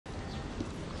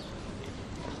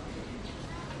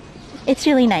It's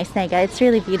really nice, Nega. It's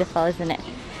really beautiful, isn't it?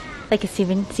 Like a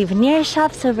souvenir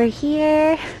shops over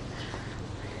here.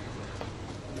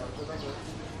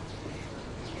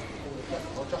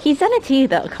 He's done it to you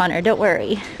though, Connor, don't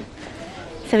worry.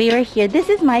 So we were here. This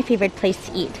is my favorite place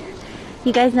to eat.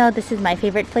 You guys know this is my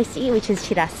favorite place to eat, which is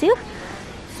Churashu.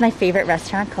 It's my favorite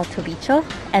restaurant called Tobicho.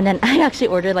 And then I actually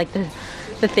ordered like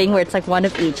the thing where it's like one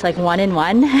of each, like one in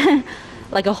one.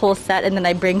 Like a whole set, and then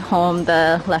I bring home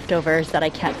the leftovers that I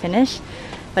can't finish.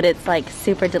 But it's like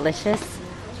super delicious.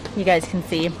 You guys can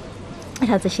see it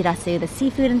has the shirasu, the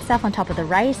seafood and stuff on top of the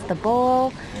rice, the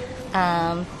bowl.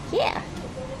 Yeah.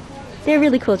 They're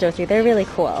really cool, Josie. They're really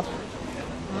cool.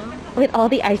 With all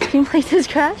the ice cream places,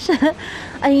 Crash.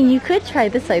 I mean, you could try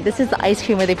this way. This is the ice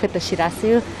cream where they put the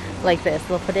shirasu like this.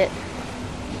 They'll put it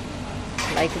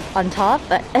like on top,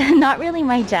 but not really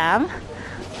my jam.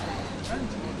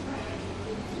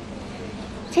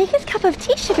 Take his cup of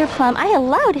tea, Sugar Plum. I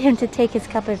allowed him to take his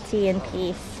cup of tea in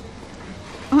peace.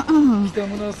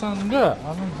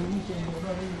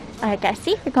 Alright guys,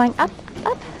 see? We're going up,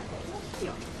 up.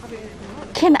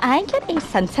 Can I get a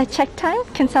sunset check time?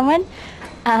 Can someone,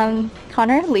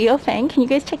 Connor, Leo, Fang, can you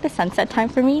guys check the sunset time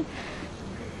for me?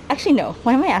 Actually, no.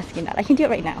 Why am I asking that? I can do it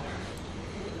right now.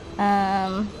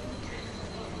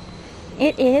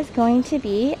 It is going to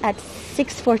be at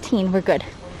 6:14. We're good.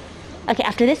 Okay,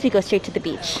 after this, we go straight to the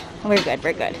beach. We're good,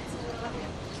 we're good.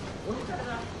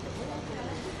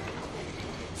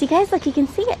 So you guys, look, you can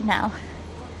see it now.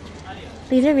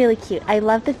 These are really cute. I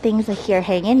love the things that here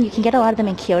hanging. You can get a lot of them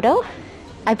in Kyoto.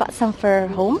 I bought some for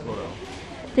home.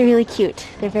 They're really cute.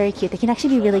 They're very cute. They can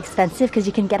actually be really expensive because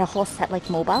you can get a whole set like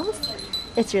mobiles.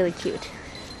 It's really cute.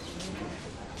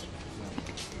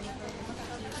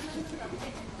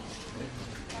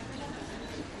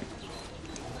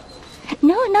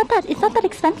 No, not that. It's not that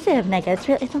expensive, Nega.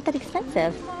 It's not that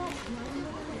expensive.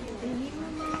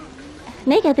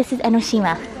 Nega, this is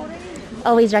Enoshima.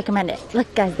 Always recommend it.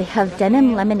 Look, guys, they have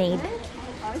denim lemonade,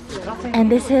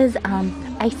 and this is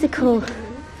icicle.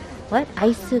 What?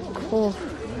 Icicle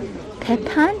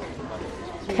peppan?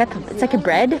 It's like a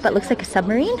bread, but looks like a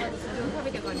submarine.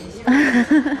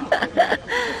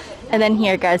 And then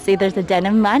here, guys, see, there's a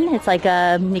denim man. It's like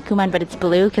a nikuman, but it's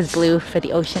blue because blue for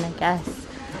the ocean, I guess.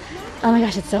 Oh my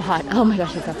gosh, it's so hot. Oh my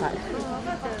gosh, it's so hot.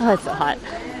 Oh, it's so hot.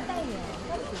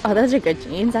 Oh, those are good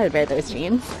jeans. I would wear those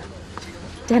jeans.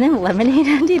 Denim lemonade,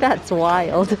 Andy? That's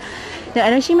wild. No,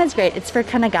 Enoshima's great. It's for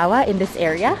Kanagawa in this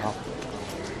area.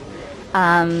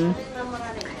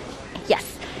 Yes,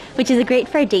 which is great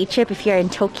for a day trip if you're in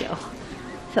Tokyo.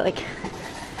 So like,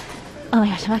 oh my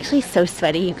gosh, I'm actually so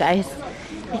sweaty, you guys.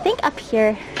 I think up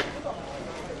here,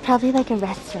 probably like a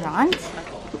restaurant.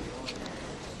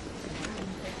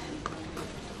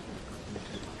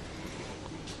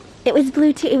 It was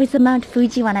blue too. It was the Mount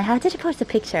Fuji one. I had to post a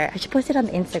picture. I should post it on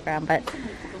the Instagram, but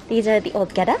these are the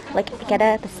old geta, like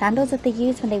geta, the sandals that they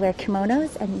use when they wear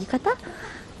kimonos and yukata.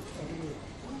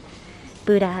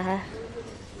 Buddha.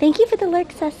 Thank you for the lurk,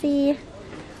 Sussy.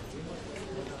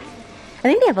 I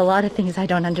think they have a lot of things I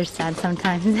don't understand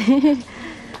sometimes.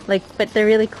 Like, but they're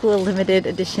really cool limited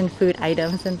edition food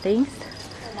items and things.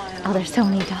 Oh, there's so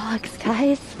many dogs,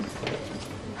 guys.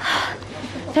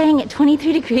 Dang, at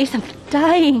 23 degrees, I'm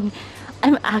dying.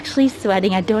 I'm actually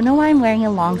sweating. I don't know why I'm wearing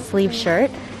a long sleeve shirt.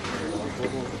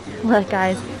 Look,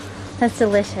 guys, that's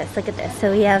delicious. Look at this.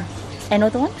 So we have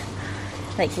enodon,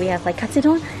 like we have like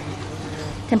katsudon,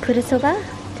 tempura soba,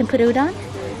 tempura udon.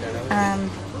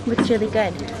 Looks really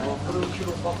good.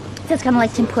 So it's kind of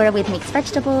like tempura with mixed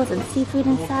vegetables and seafood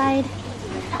inside.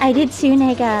 I did too,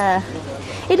 Nega.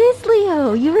 It is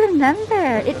Leo. You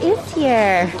remember? It is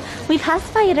here. We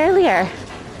passed by it earlier.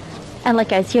 And look,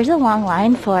 guys, here's a long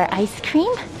line for ice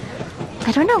cream.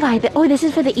 I don't know why. Oh, this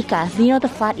is for the ika. You know the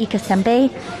flat ika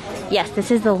senbei? Yes, this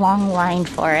is the long line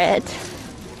for it.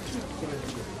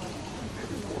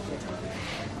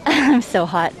 I'm so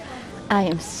hot. I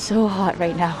am so hot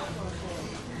right now.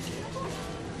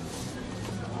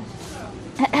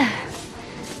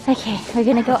 Okay, we're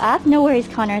gonna go up. No worries,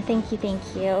 Connor. Thank you, thank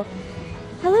you.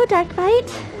 Hello, Darkbite.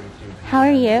 How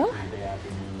are you?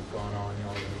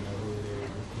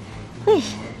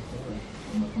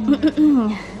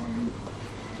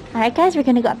 Alright guys, we're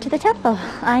gonna go up to the temple.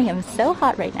 I am so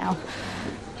hot right now.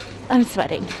 I'm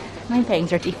sweating. My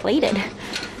bangs are deflated.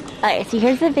 Alright, so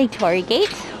here's the Victoria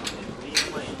Gate.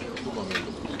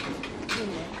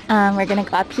 We're gonna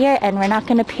go up here and we're not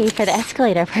gonna pay for the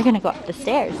escalator. We're gonna go up the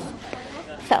stairs.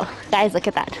 So, guys, look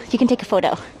at that. You can take a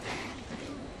photo.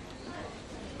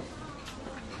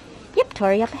 Yep,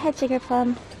 Tori up ahead, Sugar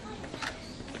Plum.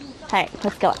 Alright,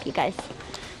 let's go up, you guys.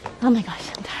 Oh my gosh,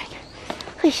 I'm dying.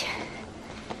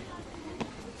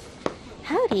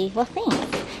 Howdy. Well, thanks.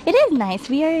 It is nice.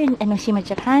 We are in Enoshima,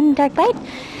 Japan, Dark Bite.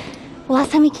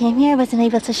 Last time we came here, I wasn't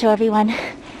able to show everyone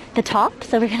the top,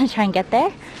 so we're gonna try and get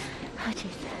there. Oh,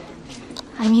 jeez.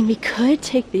 I mean, we could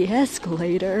take the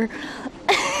escalator.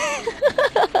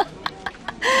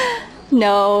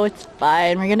 No, it's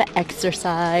fine. We're gonna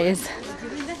exercise.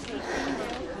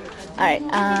 Alright,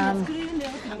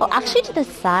 well, actually to the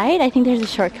side, I think there's a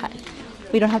shortcut.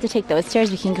 We don't have to take those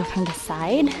stairs. We can go from the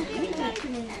side.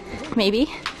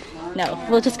 Maybe? No,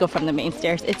 we'll just go from the main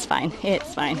stairs. It's fine.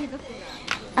 It's fine.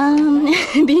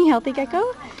 Being healthy,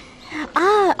 Gecko?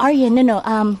 Ah, Arya, no,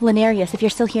 Linarius, if you're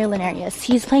still here, Linarius.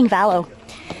 He's playing Valo.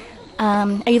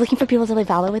 Are you looking for people to play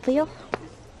Valo with, Leo?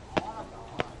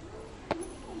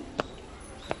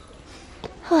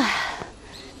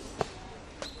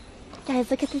 Guys,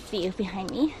 look at this view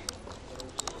behind me.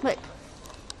 Look.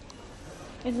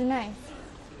 Isn't it nice?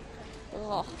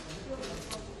 Oh.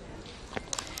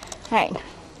 Alright.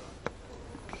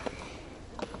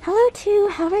 Hello, Tu.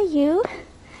 How are you?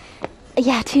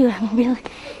 Yeah, Tu.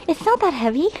 It's not that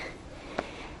heavy.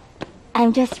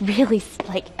 I'm just really,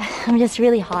 I'm just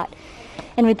really hot.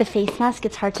 And with the face mask,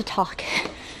 it's hard to talk.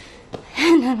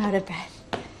 And I'm out of breath.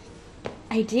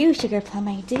 I do, Sugar Plum,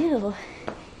 I do.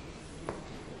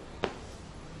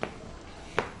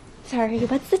 Sorry,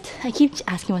 I keep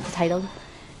asking what's the title,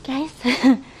 guys.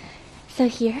 So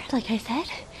here, like I said,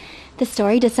 the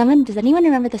story, does anyone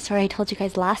remember the story I told you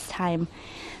guys last time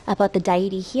about the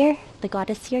deity here, the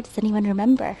goddess here? Does anyone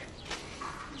remember?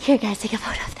 Here, guys, take a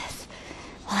photo of this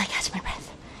while I catch my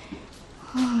breath.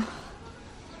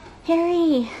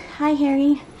 Harry, hi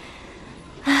Harry.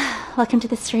 Welcome to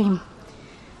the stream.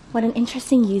 What an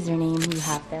interesting username you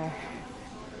have there.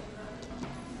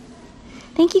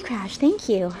 Thank you, Crash, thank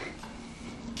you.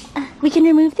 We can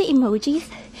remove the emojis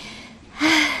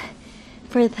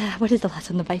for the, what is the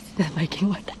last one, the Viking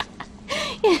one?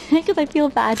 Yeah, because I feel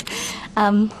bad.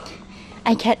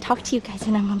 I can't talk to you guys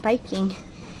when I'm biking.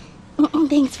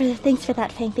 Thanks for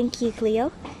that, Fang. Thank you,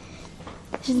 Cleo.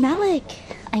 This is Malik.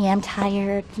 I am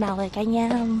tired, Malik. I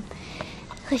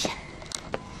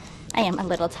am a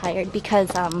little tired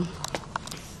because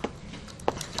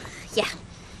yeah.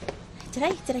 Did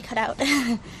I cut out?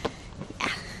 Yeah.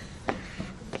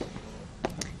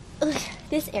 Ugh,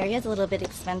 this area is a little bit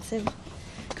expensive.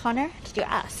 Connor, did you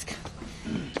ask?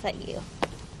 Is that you?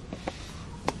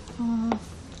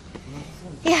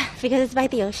 Yeah, because it's by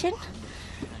the ocean.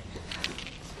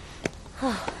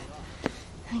 Oh,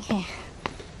 okay.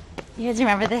 You guys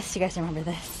remember this? You guys remember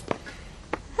this?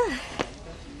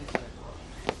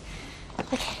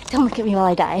 Okay, don't look at me while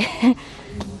I die.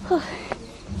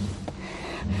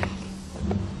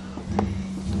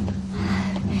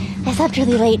 I slept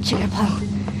really late, Sugar Plum.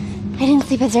 I didn't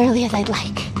sleep as early as I'd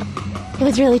like. It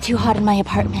was really too hot in my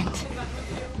apartment.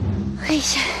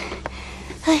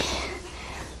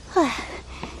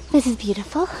 This is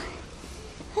beautiful.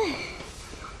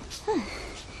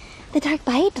 The Dark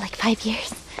Bite, like 5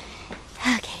 years.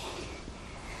 Okay.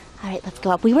 Alright, let's go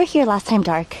up. We were here last time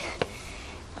dark.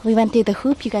 We went through the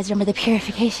hoop. You guys remember the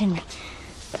purification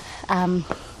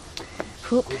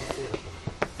hoop?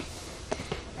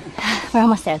 We're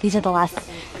almost there. These are the last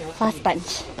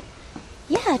bunch.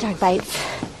 Yeah, Dark Bites.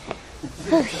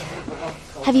 Ooh.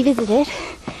 Have you visited?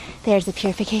 There's the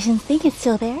purification thing. It's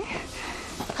still there.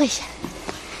 Okay.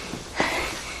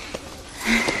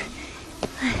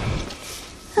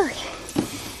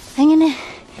 I'm gonna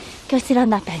go sit on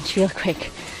that bench real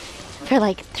quick for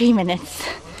like 3 minutes.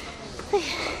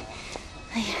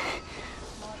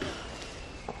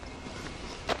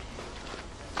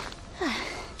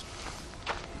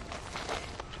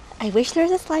 I wish there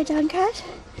was a slide down, Crash.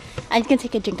 I'm gonna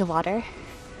take a drink of water,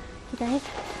 you guys.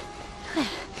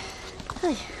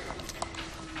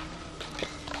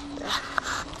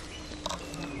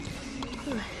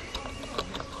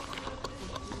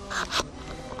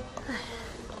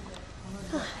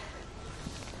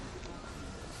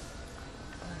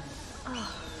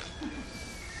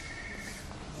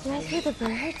 Do you guys hear the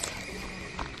birds?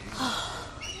 Oh,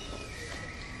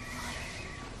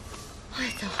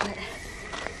 it's so hot.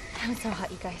 I'm so hot,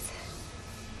 you guys.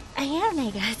 I am,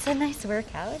 Nega. It's a nice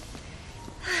workout.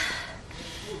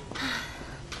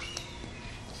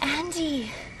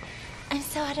 Andy, I'm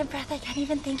so out of breath. I can't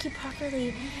even thank you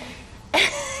properly.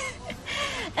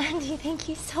 Andy, thank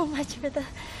you so much for the...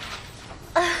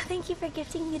 thank you for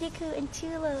gifting Miriku and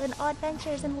Chulo and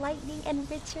Awkventurers and Lightning and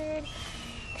Richard.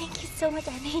 Thank you so much,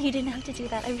 Andy. You didn't have to do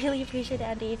that. I really appreciate it,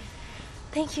 Andy.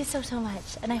 Thank you so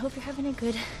much. And I hope you're having a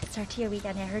good start to your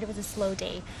weekend. I heard it was a slow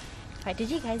day. Right,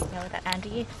 did you guys know that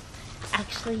Andy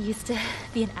actually used to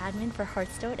be an admin for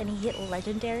Hearthstone and he hit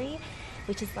Legendary,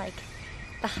 which is like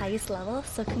the highest level,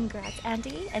 so congrats,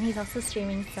 Andy. And he's also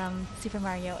streaming some Super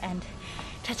Mario and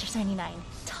Tetris 99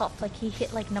 top. Like he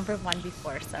hit like #1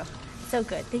 before, so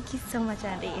good. Thank you so much,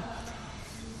 Andy.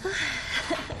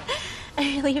 I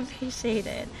really appreciate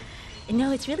it.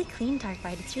 No, it's really clean, Dark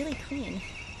Ride. It's really clean.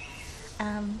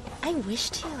 I wish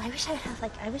too. I wish I would have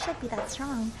like. I wish I'd be that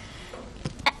strong.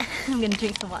 I'm gonna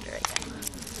drink some water again.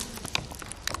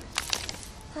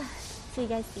 So you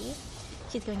guys see,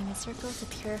 she's going in a circle to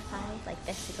purify like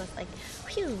this. It goes like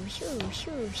whew, shoo,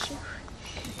 shoo, shoo.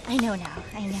 I know now.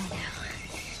 I know now.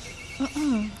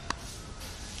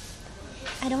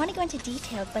 I don't want to go into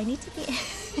details, but I need to be.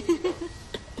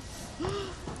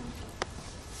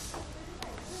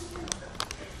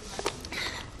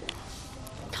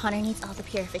 Connor needs all the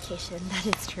purification. That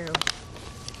is true.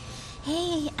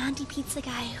 Hey, Auntie Pizza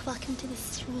Guy, welcome to the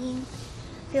stream.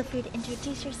 Feel free to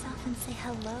introduce yourself and say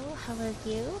hello. How are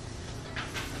you?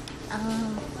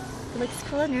 It looks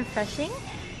cool and refreshing.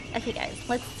 Okay, guys,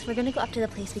 we're gonna go up to the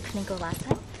place we couldn't go last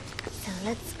time. So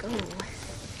let's go.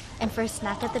 And for a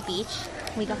snack at the beach,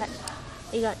 we got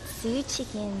Tsu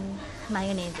chicken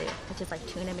mayonnaise, which is like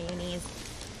tuna mayonnaise.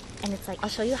 And it's like, I'll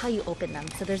show you how you open them.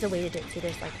 So there's a way to do it. See,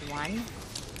 there's like 1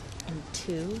 and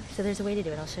 2. So there's a way to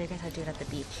do it. I'll show you guys how to do it at the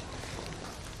beach.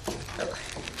 Oh.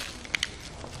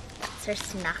 It's our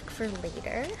snack for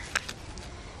later.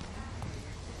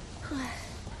 Okay.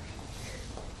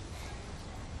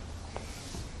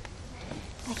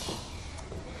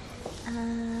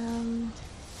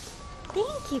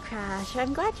 Thank you, Crash.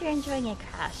 I'm glad you're enjoying it,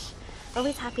 Crash.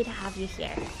 Always happy to have you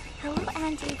here. Hello,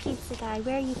 Auntie Pizza Guy.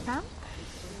 Where are you from?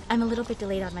 I'm a little bit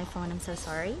delayed on my phone. I'm so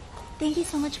sorry. Thank you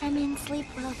so much, Ramin. Sleep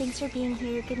well. Thanks for being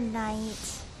here. Good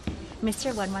night.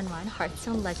 Mr. 111,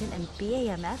 Hearthstone Legend, and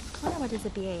BAMF. I wonder what is a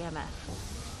BAMF.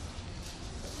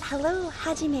 Hello,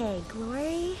 Hajime.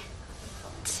 Glory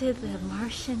to the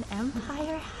Martian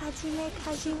Empire, Hajime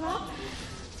Kajima.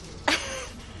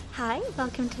 Hi,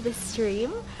 welcome to the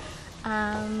stream.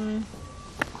 Alright,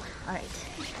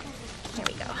 here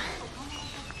we go.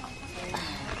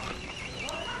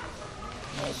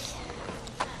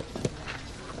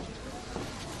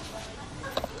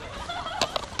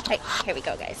 Alright, here we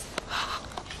go, guys.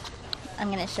 I'm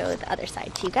gonna show the other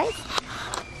side to you guys.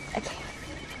 Okay.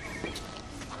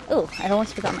 Oh, I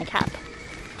almost forgot my cap.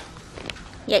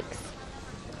 Yikes.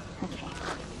 Okay.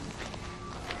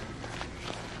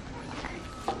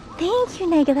 Thank you,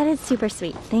 Nega. That is super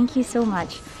sweet. Thank you so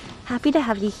much. Happy to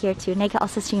have you here too. Nega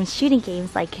also streams shooting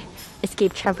games like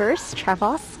Escape Traverse,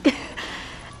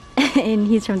 and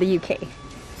he's from the UK.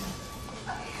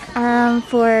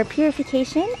 For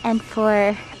purification and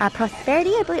for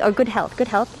prosperity, I believe, or good health.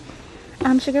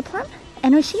 Sugar Plum,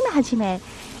 Enoshima Hajime.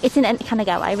 It's in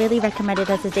Kanagawa. I really recommend it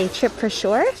as a day trip for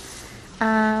sure.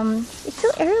 It's so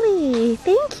early.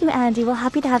 Thank you, Andy. Well,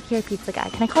 happy to have you here, Pizza Guy.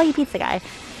 Can I call you Pizza Guy?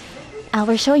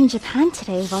 We're showing Japan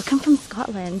today. Welcome from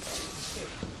Scotland.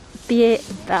 Okay,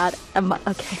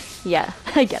 yeah,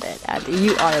 I get it, Andy.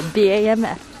 You are a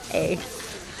BAMFA.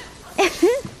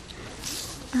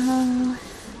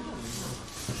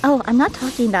 Oh, I'm not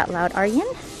talking that loud, Aryan.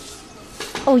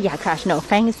 Oh yeah, Crash, no,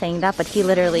 Fang is saying that, but he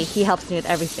helps me with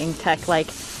everything tech, like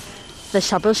the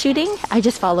troubleshooting. I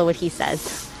just follow what he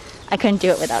says. I couldn't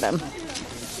do it without him.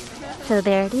 So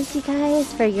there it is, you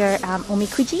guys, for your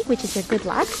omikuji, which is your good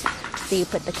luck. So you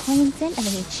put the coins in, and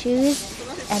then you choose,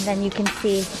 and then you can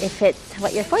see if it's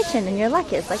what your fortune and your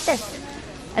luck is, like this.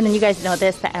 And then you guys know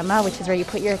this, the Emma, which is where you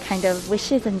put your kind of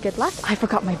wishes and good luck. I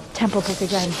forgot my temple book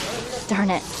again.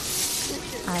 Darn it.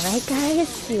 Alright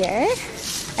guys, here.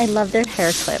 I love their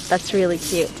hair clip. That's really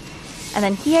cute. And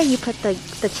then here you put the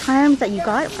charms that you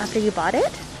got after you bought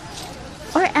it.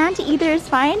 Or Andy, either is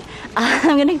fine.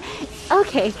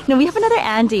 Okay, no, we have another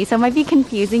Andy, so it might be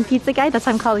confusing, Pizza Guy. That's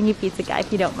why I'm calling you Pizza Guy, if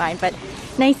you don't mind. But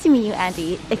nice to meet you,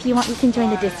 Andy. If you want, you can join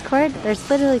the Discord. There's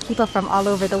literally people from all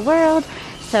over the world,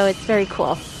 so it's very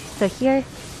cool. So here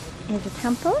is a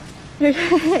temple.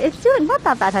 It's doing not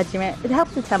that bad, Hajime. It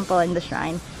helps the temple and the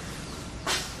shrine.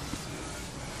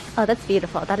 Oh, that's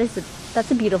beautiful.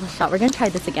 That's a beautiful shot. We're gonna try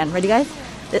this again. Ready, guys?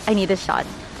 I need this shot.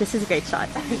 This is a great shot.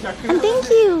 And thank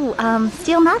you,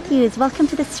 Steel Matthews. Welcome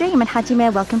to the stream. And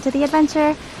Hajime, welcome to the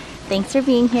adventure. Thanks for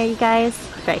being here, you guys.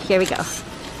 Right, here we go.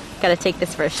 Gotta take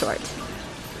this for a short.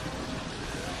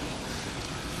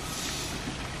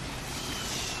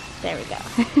 There we go.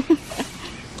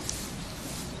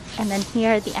 And then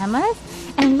here are the Emmas.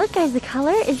 And look, guys, the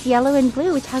color is yellow and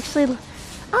blue, which actually...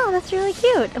 Oh, that's really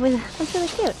cute. That's really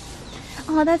cute.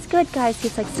 Oh, that's good, guys.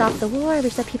 It's like stop the war.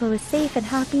 Wish that people were safe and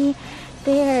happy.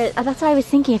 There. That's what I was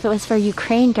thinking. If it was for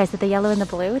Ukraine, guys, with the yellow and the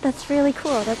blue. That's really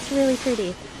cool. That's really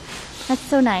pretty. That's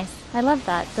so nice. I love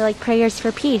that. They're like prayers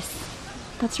for peace.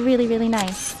 That's really, really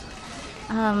nice.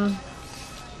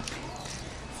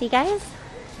 See guys?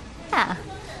 Yeah.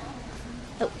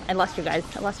 Oh, I lost you guys.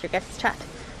 I lost your guys' chat.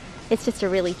 It's just a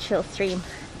really chill stream.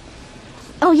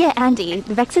 Oh yeah, Andy.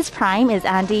 Vex's Prime is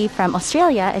Andy from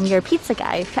Australia, and your pizza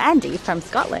guy, Andy, from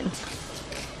Scotland.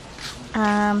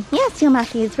 Yeah, Steel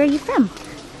Matthews, where are you from?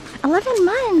 11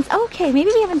 months. Okay,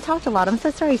 maybe we haven't talked a lot. I'm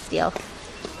so sorry, Steel.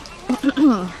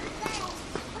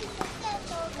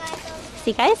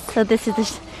 See guys? So this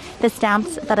is the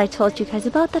stamps that I told you guys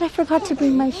about that I forgot to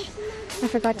bring my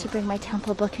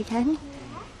temple book again.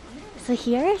 So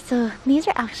here, so these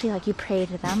are actually like you pray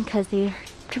to them because they're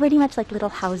pretty much like little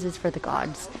houses for the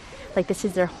gods. Like this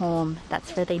is their home,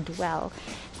 that's where they dwell.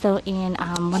 So in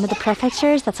one of the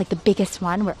prefectures, that's like the biggest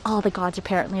one where all the gods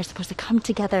apparently are supposed to come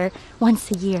together once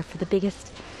a year for the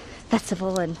biggest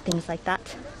festival and things like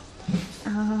that.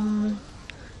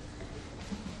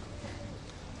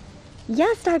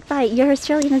 Yes, Dark Bite, you're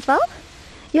Australian as well?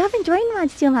 You haven't joined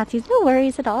Mad Steel Matthews, no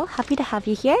worries at all. Happy to have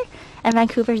you here. And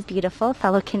Vancouver's beautiful,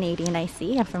 fellow Canadian I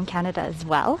see. I'm from Canada as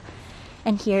well.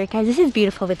 And here, guys, this is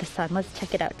beautiful with the sun. Let's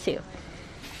check it out too.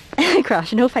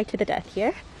 Crash, no fight to the death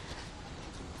here.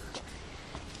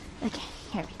 Okay,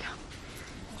 here we go.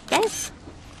 Guys,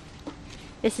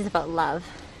 this is about love.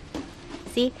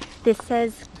 See, this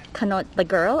says Kanot, the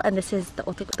girl, and this is the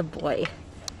Otok, the boy.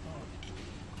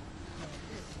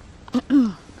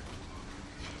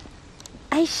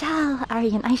 I shall,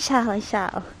 Aryan, I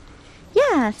shall.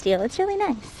 Yeah, Steel, it's really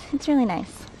nice. It's really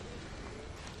nice.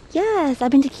 Yes,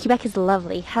 I've been to Quebec. It's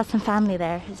lovely. Have some family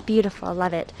there. It's beautiful. I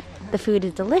love it. The food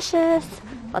is delicious.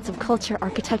 Lots of culture.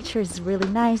 Architecture is really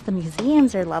nice. The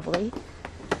museums are lovely.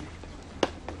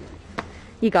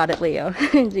 You got it, Leo.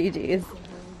 GG's.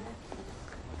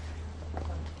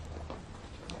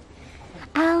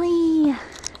 Ali.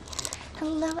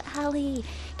 Hello, Ali.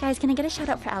 Guys, can I get a shout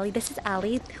out for Ali? This is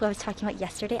Ali, who I was talking about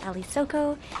yesterday, Ali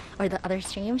Soko, or the other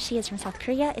stream. She is from South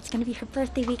Korea. It's going to be her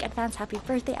birthday week. Advance happy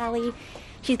birthday, Ali.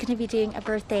 She's going to be doing a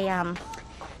birthday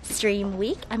stream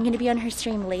week. I'm going to be on her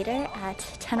stream later at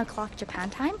 10 o'clock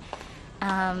Japan time.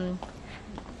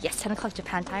 Yes, 10 o'clock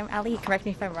Japan time. Ali, correct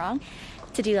me if I'm wrong.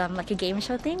 To do like a game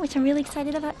show thing, which I'm really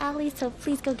excited about, Ali. So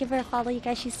please go give her a follow, you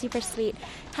guys. She's super sweet.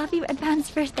 Happy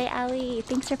advanced birthday, Ali.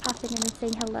 Thanks for popping in and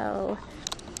saying hello.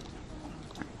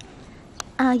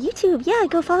 YouTube, yeah,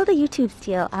 go follow the YouTube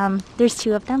Steel. There's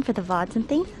 2 of them for the VODs and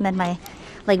things, and then my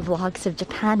like vlogs of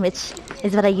Japan, which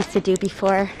is what I used to do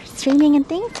before streaming and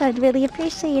things, so I'd really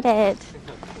appreciate it.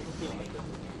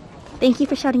 Thank you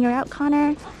for shouting her out,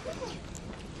 Connor.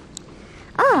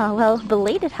 Ah, well,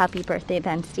 belated happy birthday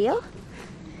then, Steel.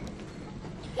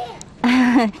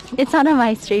 It's not on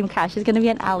my stream, Crash. It's gonna be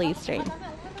on Ali's stream.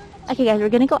 Okay, guys, we're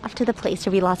gonna go up to the place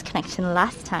where we lost connection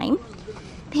last time.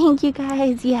 Thank you,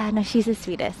 guys. Yeah, no, she's the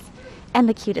sweetest and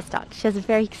the cutest dog. She has a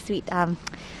very sweet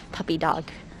puppy dog.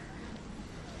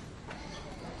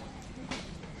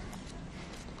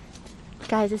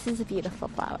 Guys, this is a beautiful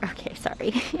flower. Okay,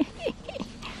 sorry.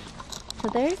 So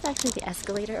there's actually the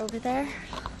escalator over there.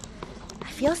 I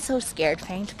feel so scared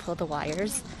trying to pull the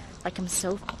wires. Like, I'm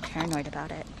so paranoid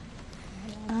about it.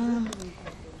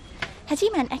 Has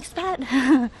you met an expat?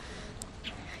 I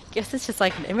guess it's just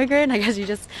like an immigrant. I guess you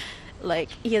just like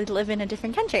you live in a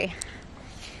different country.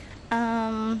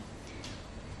 Oh,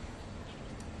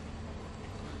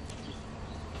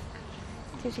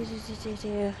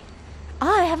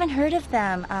 I haven't heard of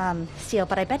them, Steel,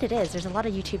 but I bet it is. There's a lot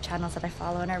of YouTube channels that I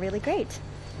follow and are really great.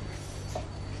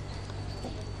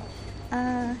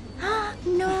 No,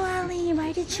 Ali,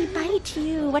 why did she bite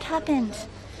you? What happened?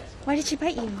 Why did she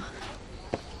bite you?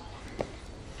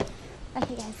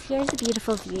 Okay, guys, here's a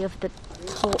beautiful view of the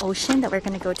whole ocean that we're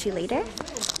going to go to later.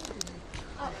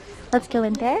 Let's go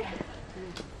in there.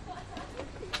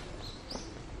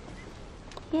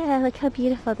 Yeah, look how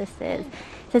beautiful this is. It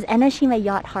says Enoshima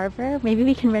Yacht Harbor. Maybe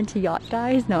we can rent a yacht,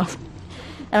 guys. No, I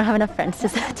don't have enough friends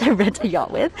to rent a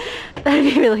yacht with.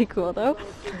 That'd be really cool, though.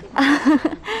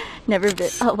 Never been.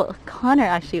 Oh, well, Connor,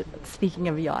 actually, speaking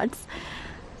of yachts,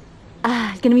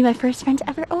 is going to be my first friend to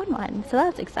ever own one. So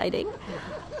that's exciting.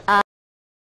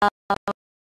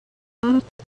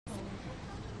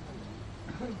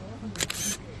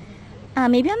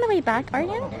 Maybe on the way back,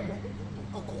 Aryan?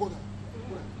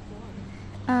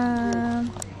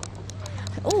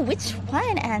 Oh, which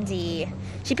one, Andy?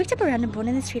 She picked up a random bone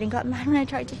in the street and got mad when I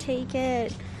tried to take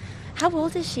it. How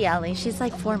old is she, Ali? She's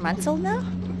like 4 months old now?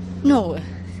 No,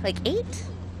 like 8?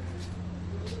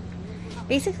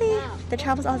 Basically, the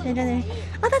travel's all been done.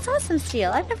 Oh, that's awesome,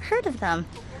 Steel. I've never heard of them.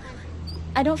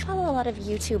 I don't follow a lot of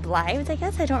YouTube lives, I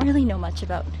guess. I don't really know much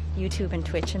about YouTube and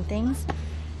Twitch and things.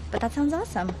 but that sounds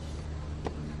awesome.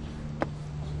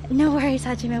 No worries,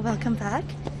 Hajime, welcome back.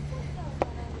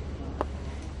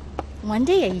 One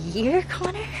day a year,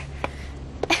 Connor?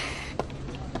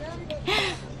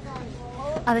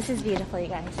 Oh, this is beautiful, you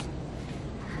guys.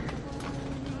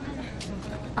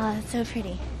 Oh, it's so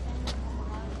pretty.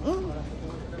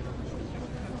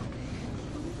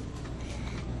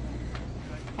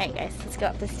 Alright guys, let's go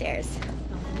up the stairs.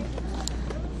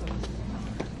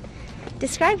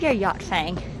 Describe your yacht,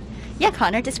 Fang. Yeah,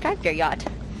 Connor, describe your yacht.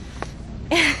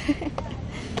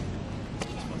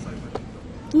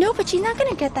 No, but she's not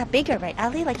gonna get that bigger, right,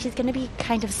 Ali? Like, she's gonna be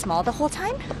kind of small the whole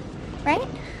time, right?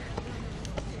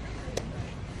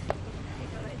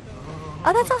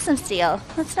 Oh, that's awesome, Steel.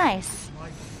 That's nice.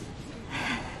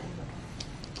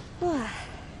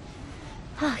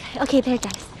 Okay, there,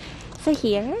 guys. So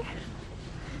here,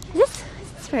 is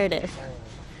this where it is?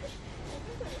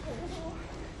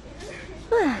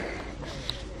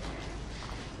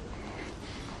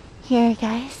 Here,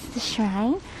 guys, the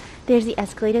shrine. There's the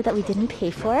escalator that we didn't pay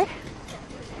for.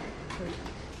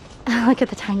 Look at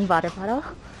the tiny water bottle.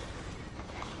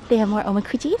 They have more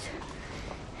omakujis.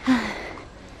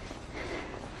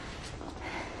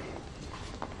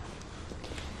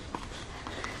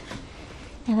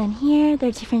 And then here, there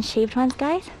are different shaped ones,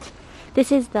 guys.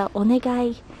 This is the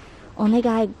onegai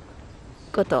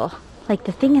goto, like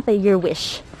the thing that your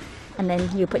wish, and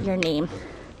then you put your name.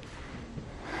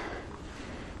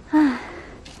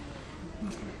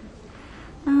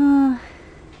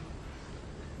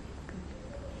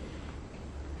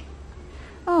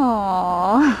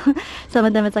 Oh, some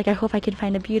of them it's like, I hope I can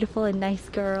find a beautiful and nice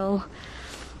girl.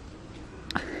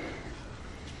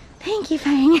 Thank you,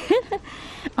 Fang.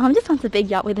 Just wants a big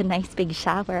yacht with a nice big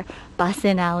shower.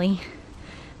 Bussin' Alley.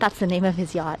 That's the name of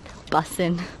his yacht.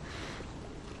 Bussin'.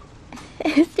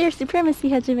 It's their supremacy,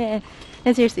 Hajime.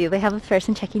 And seriously, they have a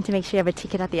person checking to make sure you have a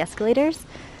ticket at the escalators.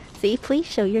 See, please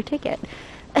show your ticket.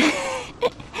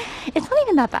 It's not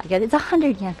even that bad, guys. It's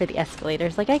 100 yen for the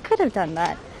escalators. Like, I could have done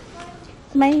that.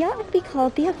 My yacht would be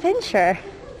called the Awkventurer.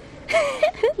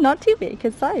 Not too big,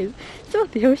 because size. So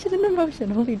the ocean and the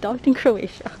motion will be docked in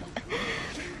Croatia.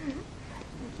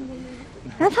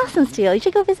 That's awesome, Steel. You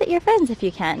should go visit your friends if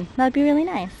you can. That'd be really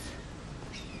nice.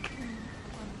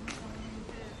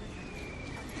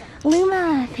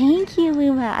 Luma, thank you,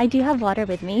 Luma. I do have water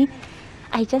with me.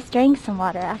 I just drank some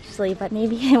water, actually, but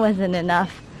maybe it wasn't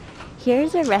enough.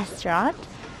 Here's a restaurant.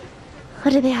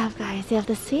 What do they have, guys? They have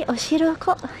the sweet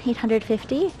Oshiroko,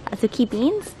 850. Azuki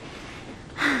beans.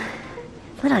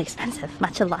 It's a little expensive.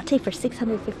 Matcha latte for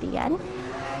 650 yen.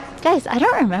 Guys, I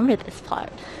don't remember this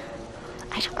part.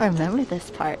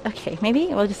 Okay, maybe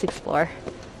we'll just explore.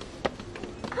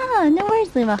 Ah, no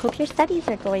worries, Luma. Hope your studies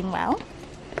are going well.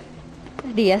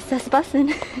 The SS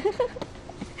bussin'.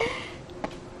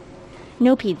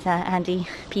 No pizza, Andy.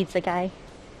 Pizza guy.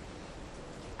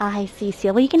 I see,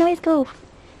 Seal. Well, you can always go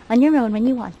on your own when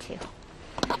you want to.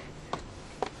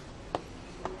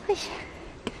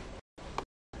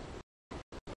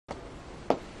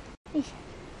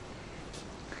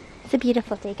 It's a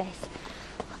beautiful day, guys.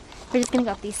 We're just gonna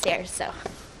go up these stairs, so.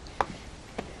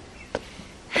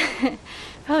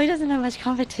 Probably doesn't have much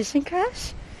competition,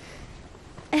 Crash.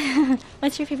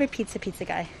 What's your favorite pizza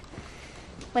guy?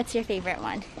 What's your favorite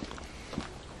one?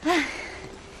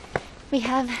 We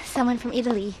have someone from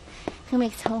Italy who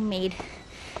makes homemade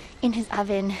in his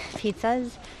oven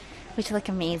pizzas, which look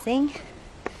amazing.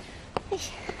 They're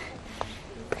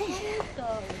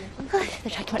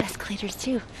talking about escalators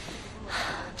too.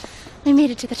 We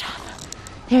made it to the top.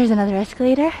 There's another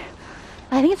escalator.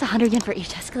 I think it's 100 yen for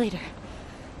each escalator.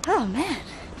 Oh man.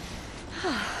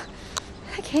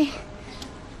 Okay.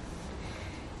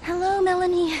 Hello,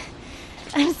 Melanie.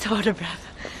 I'm so out of breath.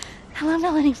 Hello,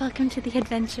 Melanie. Welcome to the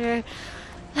adventure.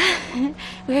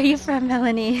 Where are you from,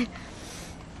 Melanie?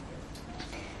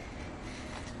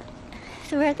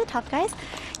 So we're at the top, guys.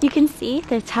 You can see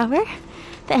the tower,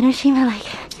 the Enoshima, like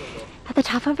at the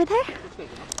top over there.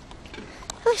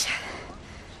 Whoosh.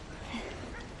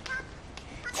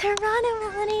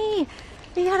 Toronto, Melanie.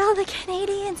 We got all the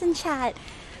Canadians in chat.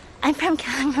 I'm from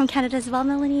Canada as well,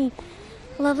 Melanie.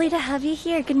 Lovely to have you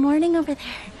here. Good morning over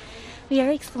there. We are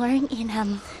exploring in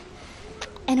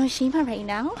Enoshima right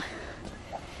now.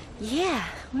 Yeah,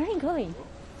 where are you going?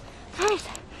 Guys,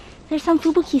 there's some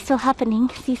fubuki still happening.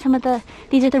 See some of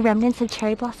these are the remnants of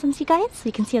cherry blossoms, you guys. So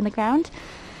you can see on the ground.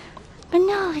 But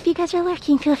no, if you guys are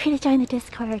lurking, feel free to join the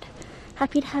Discord.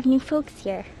 Happy to have new folks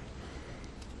here.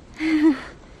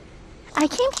 I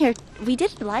came here, we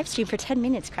did a live stream for 10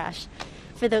 minutes, Crash,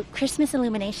 for the Christmas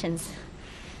illuminations.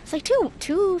 It's like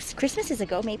two Christmases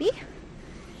ago, maybe?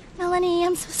 Melanie,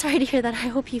 I'm so sorry to hear that. I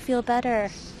hope you feel better.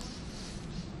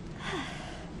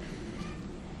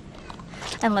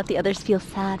 And let the others feel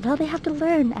sad. Well, they have to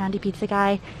learn, Andy Pizza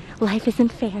Guy. Life isn't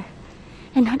fair.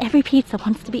 And not every pizza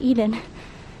wants to be eaten.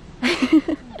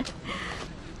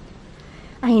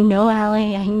 I know,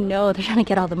 Allie, I know. They're trying to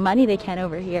get all the money they can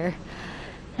over here.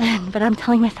 But I'm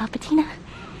telling myself, Bettina,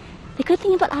 the good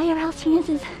thing about IRL streams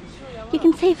is you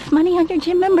can save money on your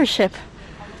gym membership.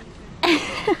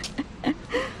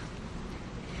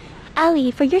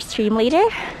 Allie, for your stream later,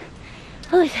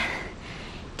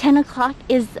 10 o'clock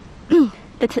is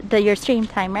your stream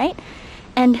time, right?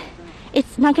 And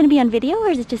it's not going to be on video, or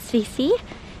is it just VC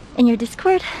in your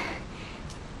Discord?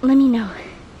 Let me know.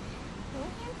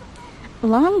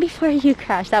 Long before you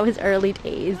crashed. That was early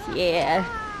days. Yeah.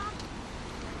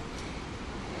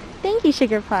 Thank you,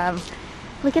 Sugar Plum.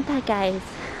 Look at that, guys.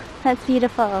 That's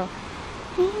beautiful.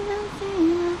 I'm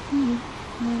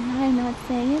not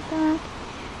saying it back.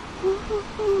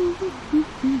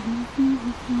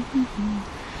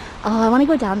 Oh, I want to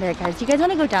go down there, guys. Do you guys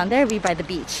want to go down there or be by the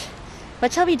beach?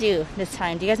 What shall we do this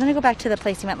time? Do you guys want to go back to the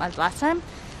place we went last time?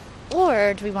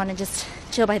 Or do we want to just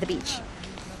chill by the beach?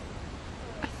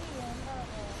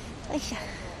 Guys,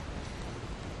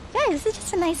 this is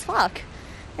just a nice walk.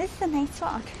 This is a nice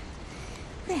walk.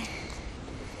 That's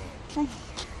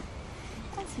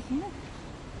okay.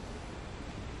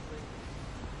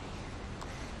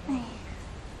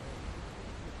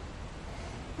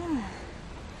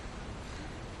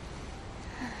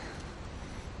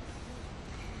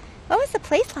 What was the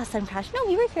place last time, Crash? No,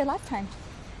 we were here last time.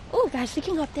 Oh gosh, we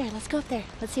can go up there. Let's go up there.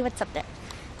 Let's see what's up there.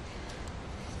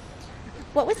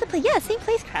 What was the place? Yeah, same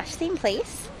place, Crash. Same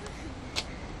place.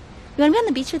 You want to be on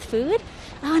the beach with food?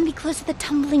 I want to be close to the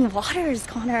tumbling waters,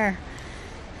 Connor.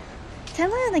 Tell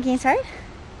me when the game start.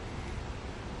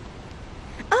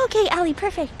 Oh, okay, Allie,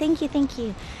 perfect. Thank you, thank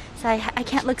you. So I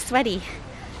can't look sweaty.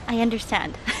 I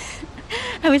understand.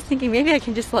 I was thinking maybe I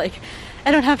can just I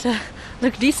don't have to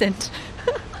look decent.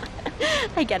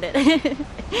 I get it.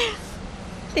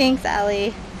 Thanks,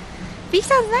 Allie. Beach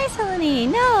sounds nice, Melanie.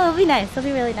 No, it'll be nice. It'll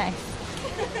be really nice.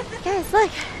 Guys,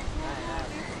 look.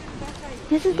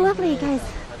 This is lovely, guys.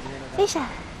 Aisha.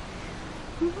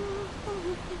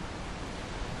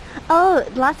 Oh,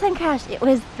 last time, Crash, it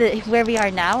was where we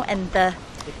are now and the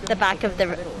back of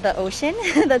the ocean.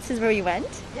 That's just where we went.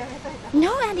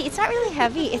 No, Andy, it's not really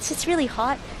heavy. It's just really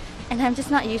hot, and I'm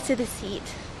just not used to this heat.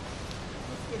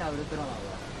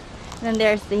 And then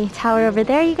there's the tower over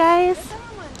there, you guys.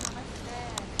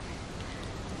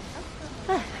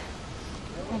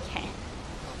 Okay.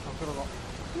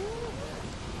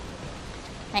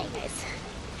 Alright, guys.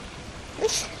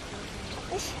 Wish.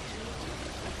 Wish.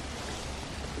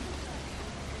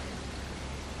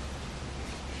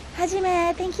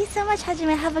 Hajime, thank you so much,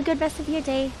 Hajime. Have a good rest of your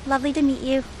day. Lovely to meet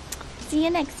you. See you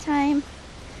next time.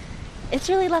 It's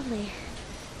really lovely.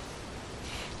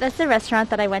 That's the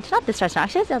restaurant that I went to. Not this restaurant,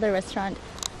 actually, it's the other restaurant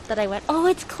that I went. Oh,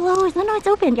 it's closed. No, it's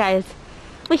open, guys.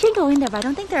 We can go in there, but I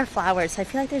don't think there are flowers, so I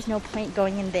feel like there's no point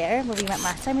going in there where we went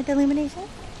last time with the illumination.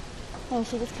 And we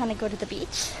should just kind of go to the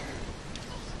beach.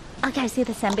 Okay, I see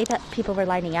the senbei that people were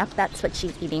lining up. That's what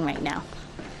she's eating right now.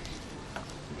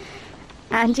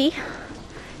 Angie,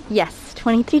 yes,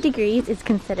 23 degrees is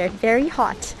considered very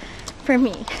hot for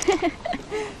me.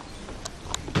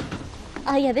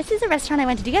 Oh yeah, this is a restaurant I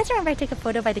went to. Do you guys remember I took a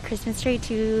photo by the Christmas tree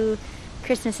 2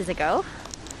 Christmases ago?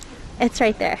 It's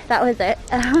right there. That was it.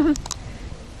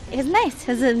 It was nice.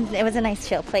 It was a nice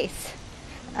chill place.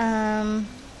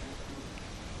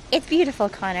 It's beautiful,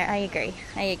 Connor. I agree.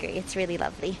 It's really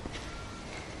lovely.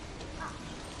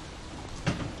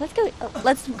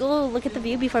 Let's go look at the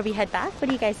view before we head back. What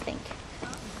do you guys think?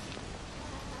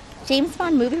 James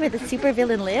Bond movie where the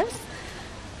supervillain lives?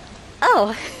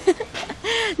 Oh,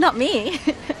 not me.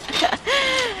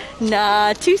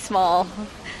 Nah, too small.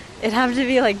 It'd have to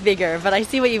be bigger, but I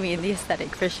see what you mean, the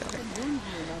aesthetic for sure.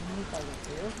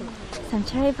 Some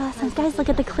cherry blossoms. Guys, look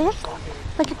at the cliff.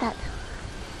 Look at that.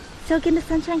 Soak in the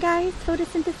sunshine, guys.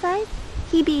 Photosynthesize.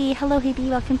 Hebe. Hello, Hebe.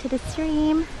 Welcome to the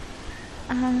stream.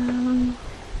 I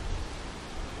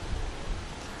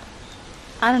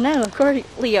don't know.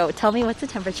 Leo, tell me what's the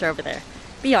temperature over there.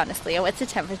 Be honest, Leo. What's the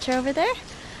temperature over there?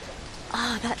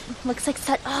 Oh, that looks like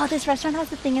such... Oh, this restaurant has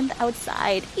the thing in the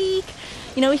outside. Eek.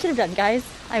 You know what we should have done, guys?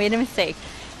 I made a mistake.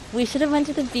 We should have went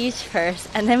to the beach first,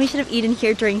 and then we should have eaten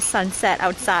here during sunset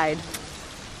outside.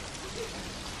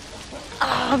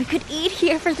 Oh, we could eat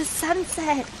here for the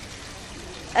sunset.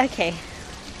 Okay.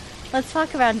 Let's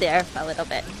walk around there a little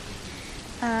bit.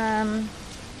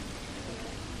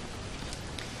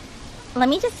 Let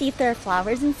me just see if there are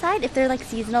flowers inside. If they're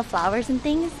seasonal flowers and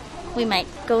things. we might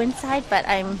go inside, but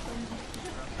I'm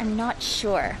not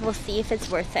sure. We'll see if it's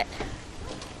worth it.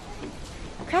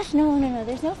 Crash, no,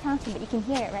 there's no fountain, but you can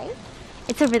hear it, right?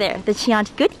 It's over there, the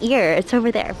Chianti. Good ear, it's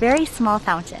over there. Very small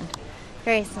fountain.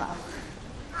 Very small.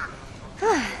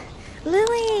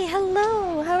 Lily,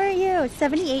 hello, how are you?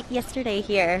 78 yesterday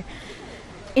here.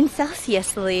 In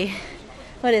Celsius, Lily.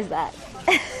 What is that?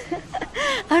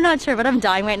 I'm not sure, but I'm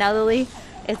dying right now, Lily.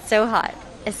 It's so hot.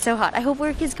 It's so hot. I hope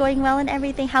work is going well and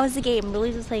everything. How's the game?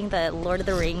 Lily's just playing the Lord of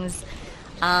the Rings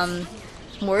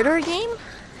Mordor game.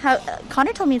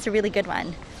 Connor told me it's a really good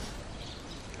one.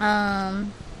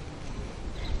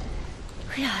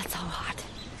 Yeah, it's so hot.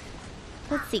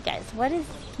 Let's see, guys. What is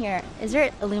here? Is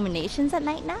there illuminations at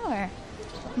night now, or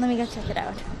let me go check it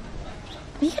out.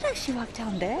 We could actually walk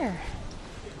down there.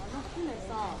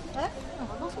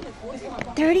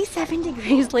 37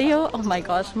 degrees, Leo. Oh my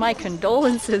gosh, my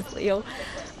condolences, Leo.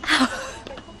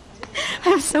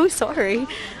 I'm so sorry.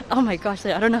 Oh my gosh,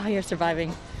 Leo, I don't know how you're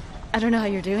surviving. I don't know how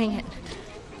you're doing it.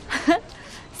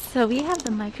 So we have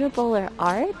the micro bowler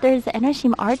art. There's the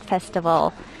Enoshima Art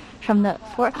Festival from the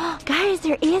guys,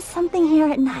 there is something here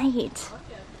at night.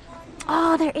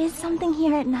 Oh, there is something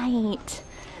here at night.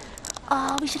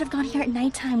 Oh, we should have gone here at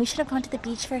nighttime. We should have gone to the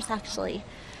beach first, actually.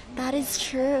 That is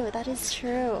true. That is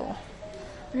true.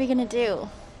 What are we gonna do?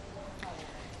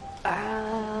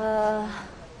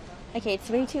 Okay, it's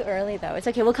way too early though. It's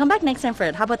okay. We'll come back next time for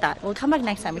it. How about that? We'll come back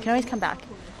next time. We can always come back.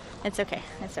 It's okay.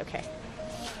 It's okay.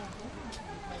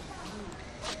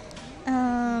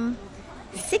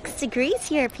 6 degrees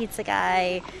here, pizza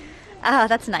guy. Ah,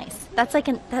 that's nice. That's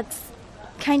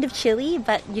kind of chilly,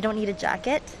 but you don't need a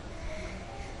jacket.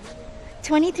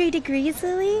 23 degrees,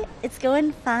 Lily. It's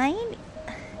going fine.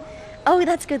 Oh,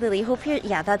 that's good, Lily. Hope you're...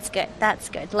 Yeah, that's good. That's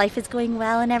good. Life is going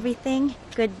well and everything.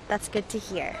 Good. That's good to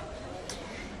hear.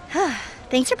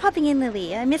 Thanks for popping in,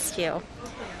 Lily. I missed you.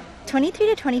 23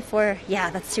 to 24. Yeah,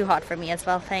 that's too hot for me as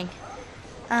well, thank.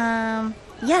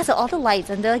 Yeah, so all the lights,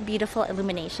 and they're like beautiful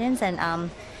illuminations and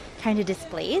kind of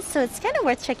displays. So it's kind of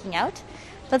worth checking out.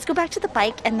 Let's go back to the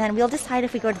bike, and then we'll decide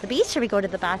if we go to the beach or we go to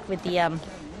the back with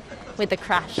the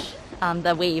crash,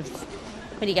 the waves.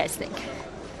 What do you guys think?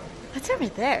 What's over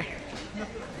there?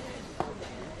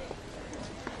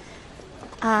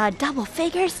 Double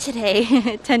figures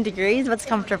today. 10 degrees. What's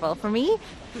comfortable for me?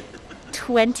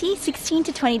 16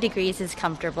 to 20 degrees is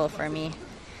comfortable for me.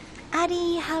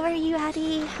 Addie, how are you,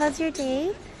 Addie? How's your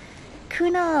day?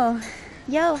 Kuno.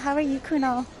 Yo, how are you,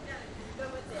 Kuno?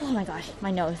 Oh my gosh, my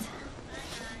nose.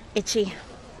 Itchy.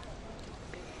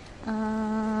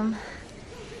 Am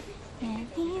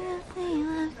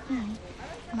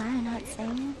I not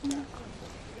saying it?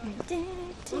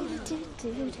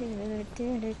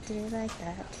 Like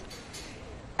that.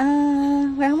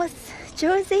 We're almost...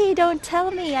 Josie, don't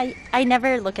tell me. I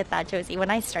never look at that, Josie. When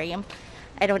I stream,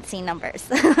 I don't see numbers.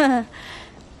 Because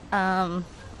I'm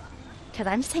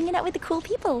just hanging out with the cool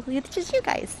people. It's just you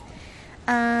guys.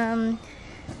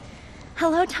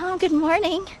 Hello, Tom. Good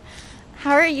morning.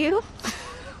 How are you?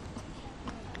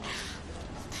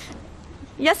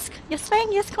 Yes,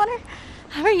 Fang. Yes, Connor.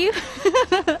 How are you?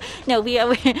 No, we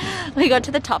got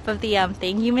to the top of the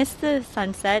thing. You missed the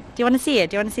sunset. Do you want to see it?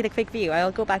 Do you want to see the quick view?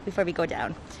 I'll go back before we go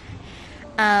down.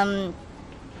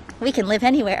 We can live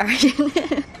anywhere, Arjun.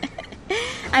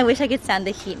 I wish I could stand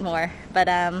the heat more, but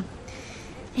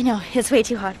you know, it's way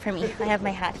too hot for me. I have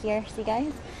my hat here, see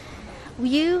guys?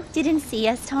 You didn't see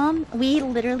us, Tom. We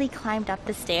literally climbed up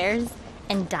the stairs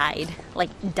and died.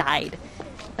 Like, died.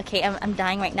 Okay, I'm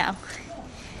dying right now.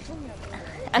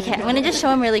 Okay, I'm gonna just show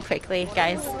him really quickly,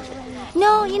 guys.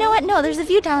 No, you know what? No, there's a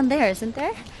view down there, isn't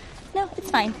there? No, it's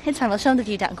fine. It's fine. We'll show him the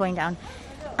view down, going down.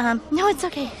 No, it's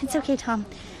okay. It's okay, Tom.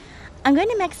 I'm going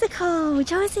to Mexico.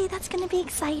 Josie, that's gonna be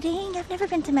exciting. I've never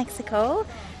been to Mexico.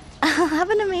 Have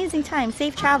an amazing time.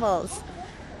 Safe travels.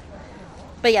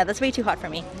 But yeah, that's way too hot for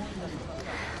me.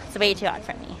 It's way too hot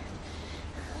for me.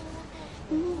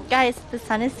 Guys, the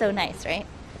sun is so nice, right?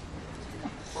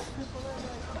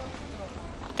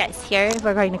 Guys, here,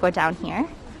 we're going to go down here.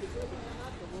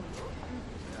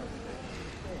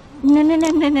 No.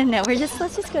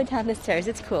 Let's just go down the stairs.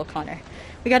 It's cool, Connor.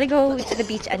 We gotta go to the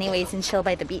beach anyways and chill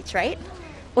by the beach, right?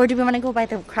 Or do we want to go by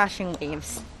the crashing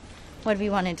waves? What do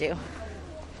we want to do?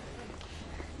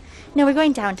 No, we're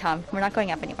going down, Tom. We're not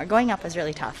going up anymore. Going up was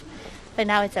really tough. But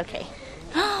now it's okay.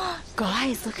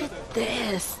 Guys, look at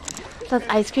this. That's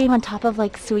ice cream on top of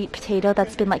like sweet potato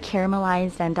that's been like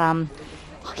caramelized and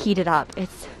heated up.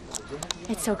 It's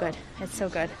so good. It's so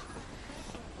good.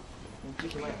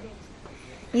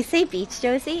 You say beach,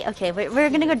 Josie? Okay, we're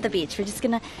gonna go to the beach. We're just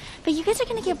gonna, but you guys are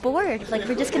gonna get bored. Like,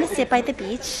 we're just gonna sit by the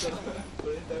beach,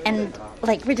 and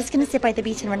like, we're just gonna sit by the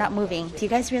beach and we're not moving. Do you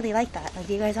guys really like that? Like,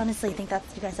 do you guys honestly think that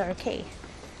you guys are okay?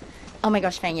 Oh my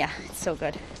gosh, Fang, yeah, it's so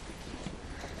good.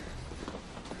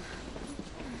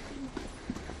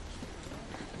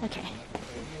 Okay,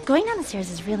 going down the stairs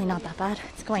is really not that bad.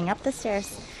 It's going up the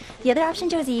stairs. The other option,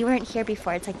 Josie, you weren't here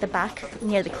before. It's like the back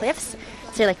near the cliffs.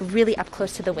 So you're like really up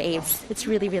close to the waves. It's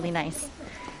really, really nice.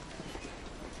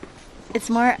 It's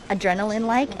more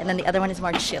adrenaline-like, and then the other one is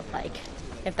more chill-like,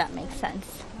 if that makes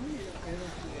sense.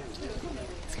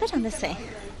 Let's go down this way.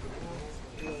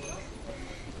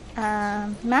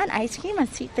 Man, ice cream on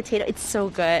sweet potato. It's so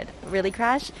good. Really,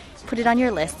 Crash? Put it on your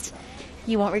list.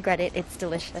 You won't regret it. It's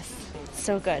delicious.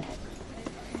 So good.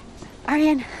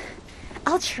 Ariane,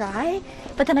 I'll try,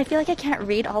 but then I feel like I can't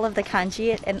read all of the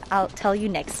kanji, and I'll tell you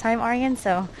next time, Ariane,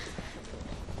 so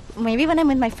maybe when I'm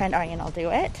with my friend Ariane, I'll do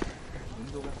it.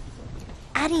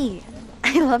 Addie,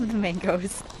 I love the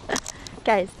mangoes.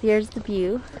 Guys, here's the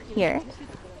view here.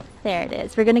 There it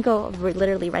is. We're gonna go, we're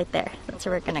literally right there. That's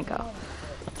where we're gonna go.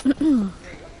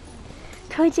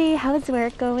 Koji, how's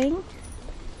work going?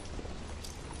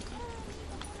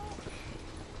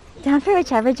 Down for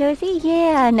whichever, Josie?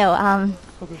 Yeah, no,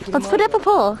 let's put up a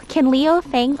poll. Can Leo,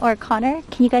 Fang, or Connor,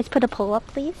 can you guys put a poll up,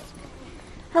 please?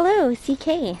 Hello,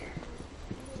 CK.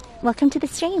 Welcome to the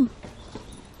stream.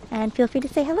 And feel free to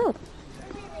say hello.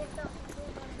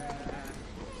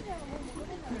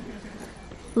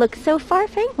 Look so far,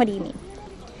 Fang? What do you mean?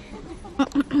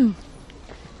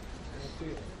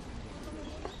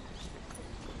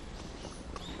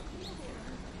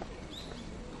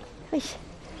 Wish.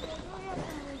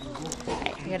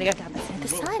 Alright, we gotta go down this way. The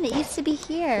sun, it used to be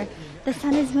here. The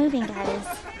sun is moving, guys.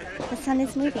 The sun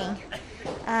is moving.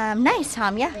 Nice,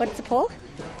 Tom. Yeah, what's the poll?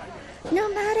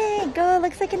 Nomadic! Go,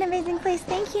 looks like an amazing place.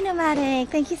 Thank you, Nomadic.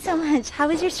 Thank you so much. How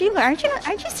was your stream? Aren't you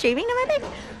streaming, Nomadic?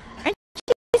 Aren't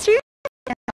you streaming?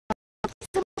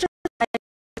 So much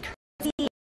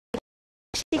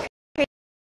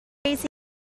crazy.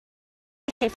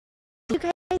 Okay, you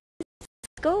guys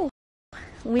go.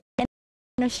 We're in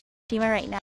Enoshima right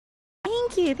now.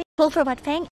 Thank you. Pull for what,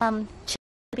 Fang? Chill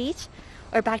the beach,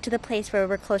 or back to the place where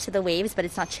we're close to the waves, but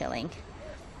it's not chilling.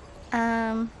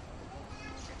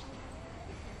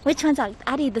 Which ones are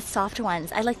Addie? The soft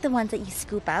ones. I like the ones that you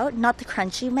scoop out, not the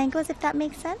crunchy mangoes, if that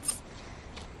makes sense.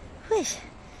 Wish.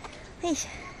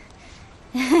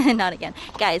 Not again.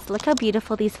 Guys, look how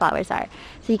beautiful these flowers are.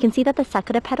 So you can see that the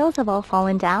sakura petals have all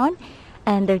fallen down,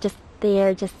 and they're just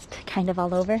kind of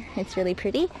all over. It's really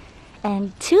pretty.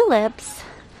 And tulips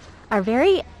are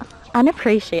very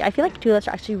unappreciated. I feel like tulips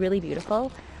are actually really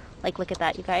beautiful. Like, look at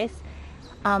that, you guys.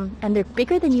 And they're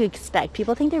bigger than you expect.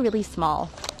 People think they're really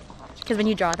small, because when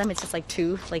you draw them, it's just like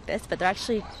two like this, but they're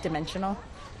actually dimensional.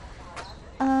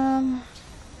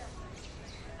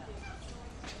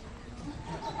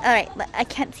 Alright, I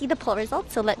can't see the poll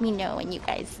results, so let me know when you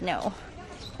guys know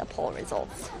the poll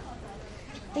results.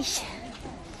 These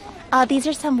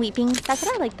are some weeping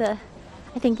sakura, like the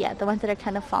ones that are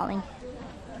kind of falling.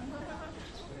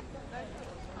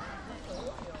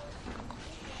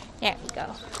 There we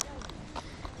go.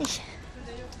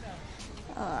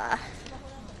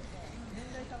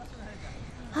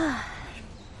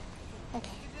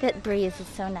 Okay, that breeze is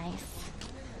so nice.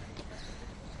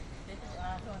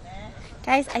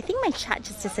 Guys, I think my chat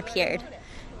just disappeared.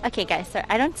 Okay, guys, so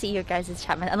I don't see your guys'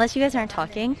 chat unless you guys aren't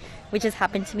talking, which has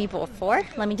happened to me before.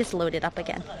 Let me just load it up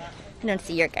again. I don't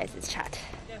see your guys' chat.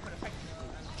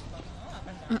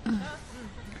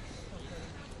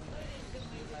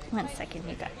 One second,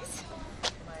 you guys.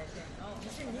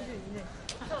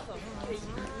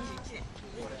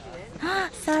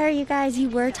 Sorry, you guys, you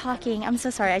were talking. I'm so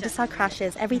sorry. I just saw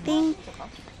Crashes. Everything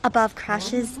above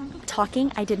Crashes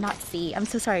talking, I did not see. I'm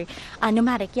so sorry.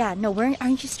 Nomadic, yeah, no,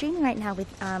 aren't you streaming right now with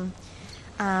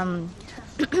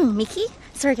Miki?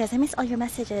 Sorry, guys, I missed all your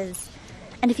messages.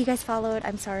 And if you guys followed,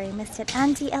 I'm sorry, I missed it.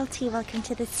 Andy LT, welcome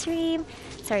to the stream.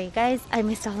 Sorry, you guys, I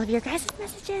missed all of your guys'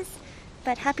 messages.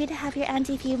 But happy to have you,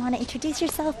 Andy. If you want to introduce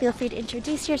yourself, feel free to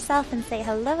introduce yourself and say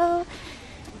hello.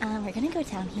 We're gonna go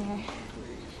down here.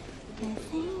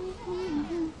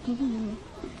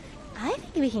 I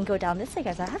think we can go down this way,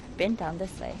 guys. I haven't been down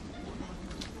this way.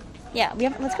 Yeah,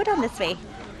 let's go down this way.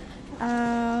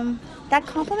 That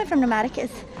compliment from Nomadic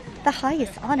is the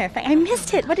highest honor. Fang, I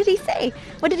missed it. What did he say?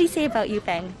 What did he say about you,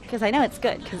 Fang? Because I know it's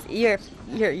good, because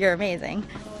you're amazing.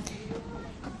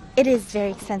 It is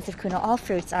very expensive, Kuno. All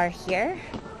fruits are here.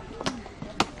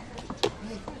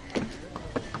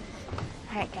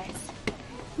 Alright, guys.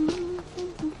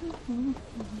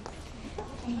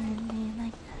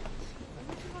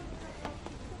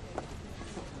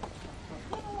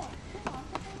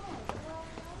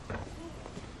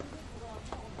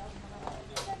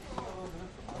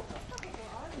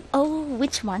 Oh,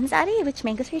 which ones, Addie? Which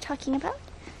mangoes are you talking about?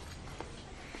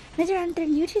 They're on their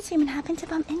YouTube stream and happened to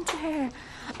bump into her.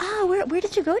 Oh, where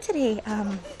did you go today?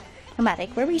 Nomadic,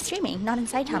 where were you streaming? Not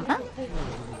inside town, huh?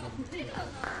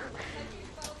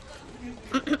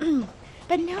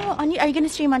 But no, are you going to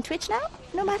stream on Twitch now,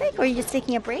 Nomadic? Or are you just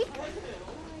taking a break?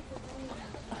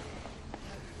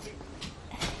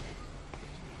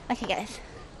 Okay, guys.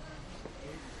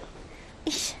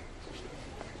 Ish.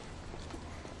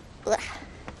 Ugh.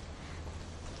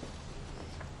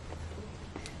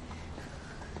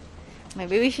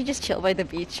 Maybe we should just chill by the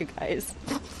beach, you guys.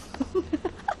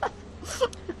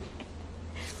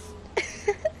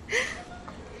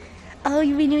 Oh,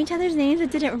 we knew each other's names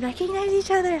but didn't recognize each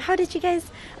other. How did you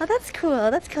guys... Oh, that's cool.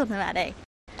 That's cool, Nomadic.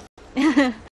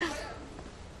 I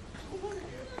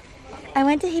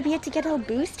went to Hibiya to get a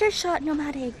booster shot,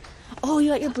 Nomadic. Oh,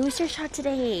 you got your booster shot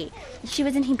today. She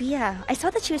was in Hibiya. I saw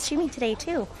that she was streaming today,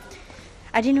 too.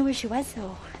 I didn't know where she was,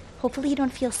 though. Hopefully you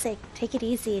don't feel sick. Take it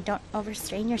easy. Don't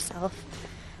overstrain yourself.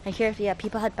 I hear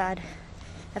people had bad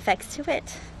effects to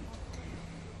it.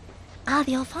 Ah,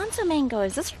 the Alfonso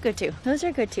mangoes. Those are good too. Those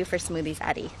are good too for smoothies,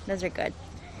 Addie. Those are good.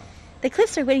 The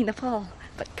cliffs are waiting to fall.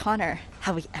 But Connor,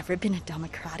 have we ever been a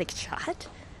democratic chat?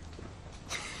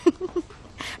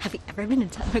 Have we ever been a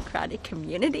democratic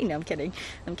community? No, I'm kidding.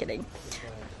 I'm kidding.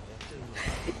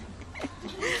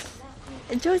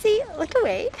 Josie, look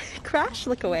away. Crash,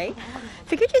 look away.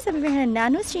 Figured you said we were in a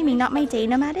Nano streaming, not my day,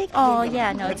 Nomadic. Oh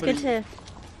yeah, no, it's good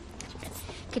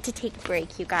to take a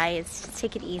break, you guys. Just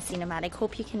take it easy, Nomadic.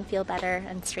 Hope you can feel better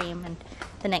and stream and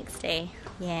the next day.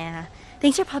 Yeah.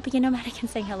 Thanks for popping in, Nomadic, and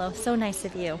saying hello. So nice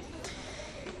of you.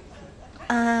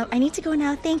 I need to go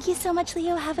now. Thank you so much,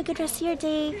 Leo. Have a good rest of your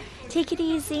day. Take it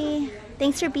easy.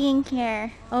 Thanks for being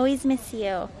here. Always miss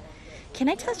you. Can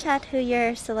I tell chat who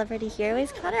your celebrity hero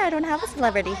is, Connor? I don't have a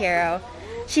celebrity hero.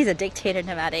 She's a dictator,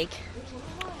 Nomadic.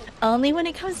 Only when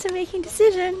it comes to making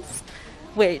decisions.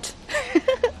 Wait.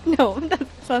 No, that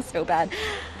sounds so bad.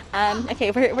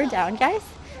 Okay, we're down, guys.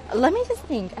 Let me just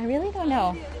think. I really don't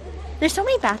know. There's so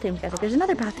many bathrooms, guys. There's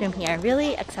another bathroom here.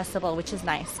 Really accessible, which is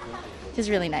nice. Which is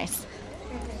really nice.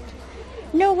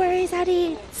 No worries,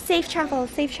 Addie. Safe travels,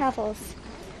 safe travels.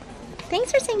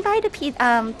 Thanks for saying bye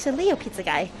to Leo Pizza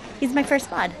Guy. He's my first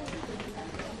mod.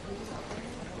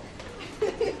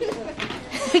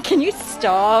 Can you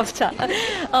stop?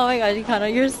 Oh my god, Connor,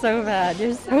 you're so bad.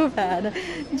 You're so bad.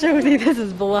 Josie, this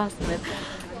is blasphemous.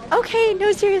 Okay,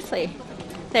 no, seriously.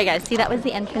 There, guys. See, that was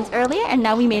the entrance earlier, and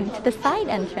now we made it to the side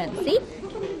entrance. See?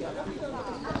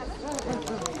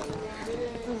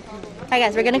 Alright,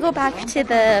 guys, we're gonna go back to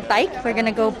the bike. We're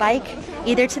gonna go bike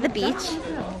either to the beach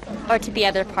or to the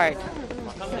other part.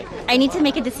 I need to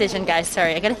make a decision, guys.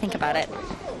 Sorry, I gotta think about it.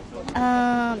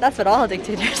 That's what all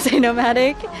dictators say,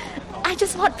 Nomadic. I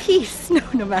just want peace. No,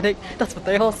 Nomadic. That's what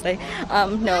they all say.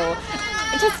 No.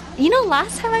 Just, you know,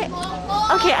 last time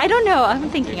okay, I don't know. I'm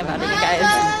thinking about it, you guys.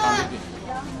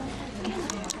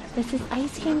 This is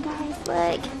ice cream, guys.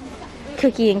 Look.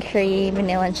 Cookie and cream,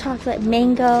 vanilla and chocolate,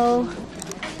 mango.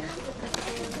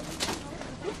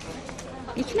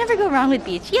 You can never go wrong with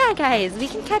beach. Yeah, guys, we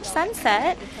can catch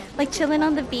sunset. Like chilling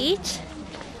on the beach.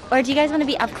 Or do you guys want to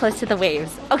be up close to the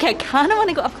waves? Okay, I kind of want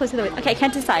to go up close to the waves. Okay, I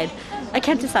can't decide. I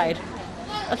can't decide.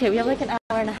 Okay, we have like an hour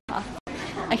and a half.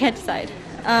 I can't decide.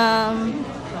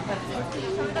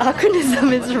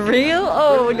 Aquanism is real?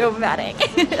 Oh, Nomadic.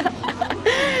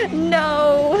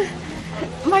 No.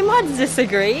 My mods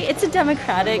disagree. It's a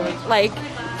democratic, like,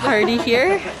 party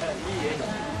here.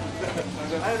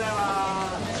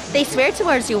 They swear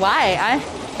towards you. Why?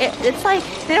 It's like,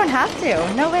 they don't have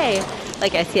to. No way.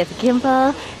 Like, I see at the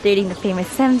gimbal, they're eating the famous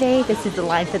senbei. This is the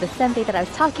line for the senbei that I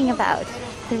was talking about.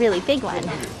 The really big one.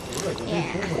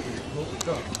 Yeah.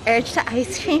 Urge to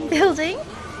ice cream building.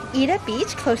 Eat at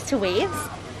beach close to waves.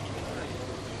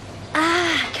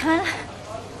 Kinda.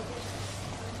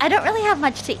 I don't really have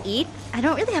much to eat. I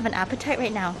don't really have an appetite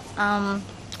right now. And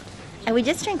we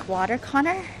just drink water,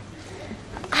 Connor.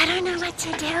 I don't know what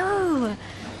to do.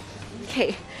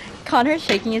 Okay, Connor's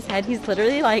shaking his head. He's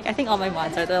literally like, I think all my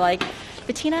mods are. They're like,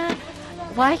 Bettina,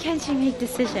 why can't you make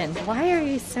decisions? Why are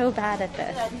you so bad at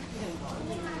this?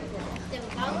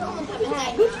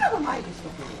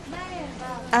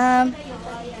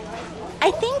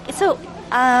 I think so.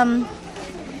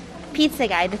 Pizza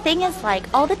Guy, the thing is, like,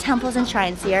 all the temples and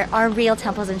shrines here are real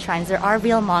temples and shrines. There are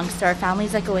real monks. There are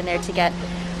families that go in there to get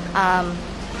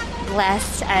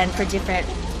blessed and for different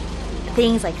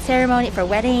things, like ceremony, for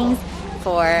weddings,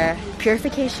 for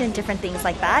purification, different things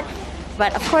like that.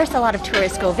 But of course, a lot of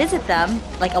tourists go visit them,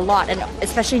 like a lot, and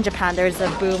especially in Japan, there's a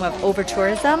boom of over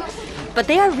tourism. But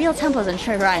they are real temples and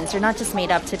shrines. They're not just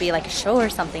made up to be like a show or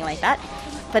something like that.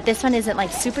 But this one isn't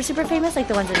like super famous like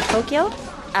the ones in Tokyo.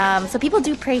 So people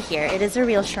do pray here. It is a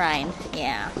real shrine.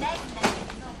 Yeah.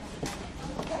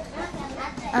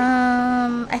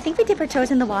 I think we dip our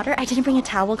toes in the water. I didn't bring a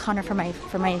towel, Connor, for my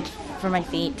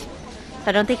feet. So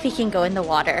I don't think we can go in the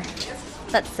water.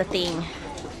 That's the thing.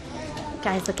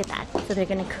 Guys, look at that. So they're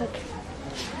gonna cook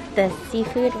the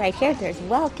seafood right here. There's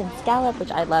whelk and scallop,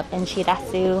 which I love, and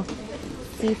churashu,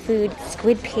 seafood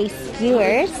squid paste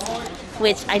skewers,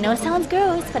 which I know sounds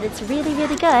gross, but it's really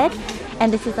good.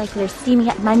 And this is like their steaming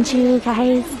manju,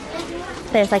 guys.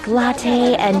 There's like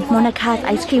latte and monaka's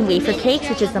ice cream wafer cakes,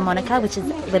 which is the monaka, which is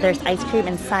where there's ice cream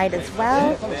inside as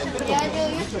well.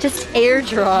 Just air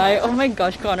dry. Oh my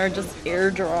gosh, Connor, just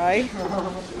air dry.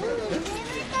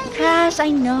 Gosh, I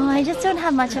know. I just don't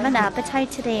have much of an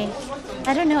appetite today.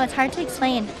 I don't know. It's hard to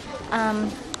explain.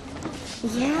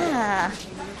 Yeah.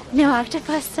 No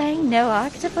octopus saying no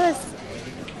octopus.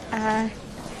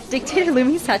 Dictator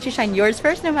looming statue shine. Yours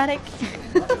first, Nomadic.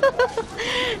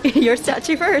 Your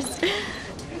statue first.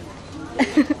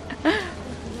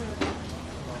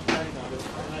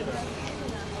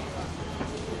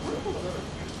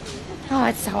 Oh,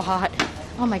 it's so hot.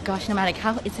 Oh my gosh, Nomadic,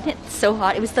 how isn't it so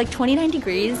hot? It was like 29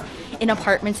 degrees in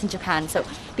apartments in Japan. So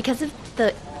because of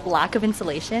the lack of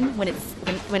insulation, when it's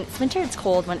winter it's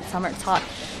cold, when it's summer it's hot.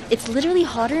 It's literally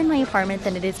hotter in my apartment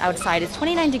than it is outside. It's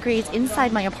 29 degrees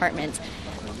inside my apartment.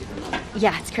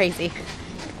 Yeah, it's crazy.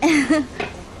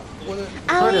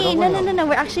 Ali, no.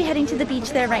 We're actually heading to the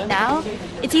beach there right now.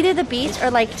 It's either the beach or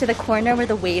like to the corner where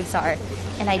the waves are.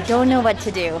 And I don't know what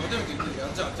to do.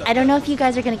 I don't know if you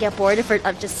guys are going to get bored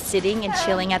of just sitting and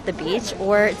chilling at the beach,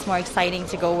 or it's more exciting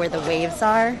to go where the waves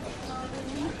are.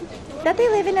 That they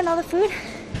live in and all the food?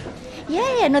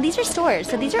 Yeah, no, these are stores.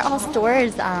 So these are all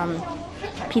stores,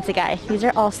 pizza guy. These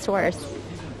are all stores.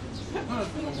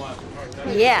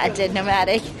 Yeah, did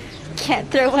Nomadic. Can't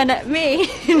throw one at me,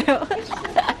 you know.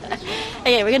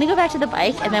 Okay, we're gonna go back to the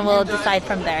bike and then we'll decide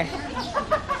from there.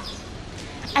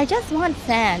 I just want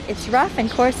sand. It's rough and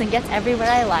coarse and gets everywhere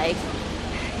I like.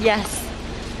 Yes.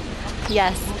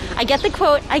 Yes. I get the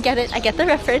quote. I get it. I get the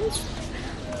reference.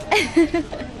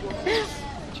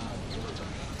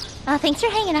 Oh, thanks for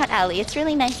hanging out, Ali. It's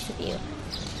really nice of you.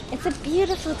 It's a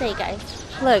beautiful day, guys.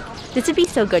 Look, this would be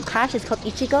so good. Crash is called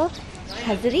Ichigo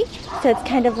Hazuri. So it's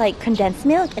kind of like condensed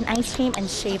milk and ice cream and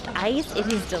shaved ice. It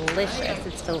is delicious.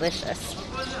 It's delicious.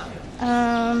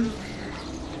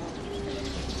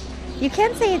 You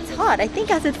can say it's hot. I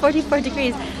think as it's 44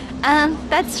 degrees.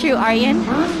 That's true, Aryan.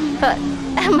 But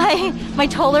my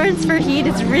tolerance for heat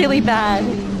is really bad.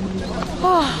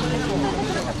 Oh.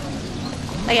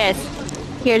 Okay, guys.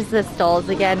 Here's the stalls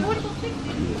again.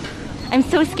 I'm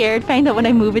so scared, Fang, that when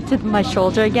I move it to my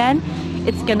shoulder again,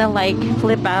 it's gonna like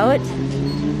flip out.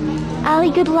 Ali,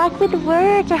 good luck with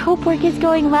work. I hope work is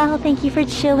going well. Thank you for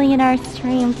chilling in our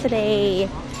stream today.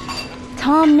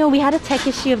 Tom, no, we had a tech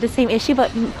issue of the same issue, but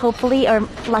hopefully, or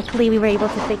luckily, we were able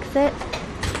to fix it.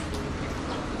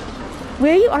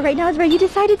 Where you are right now is where you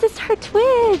decided to start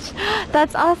Twitch.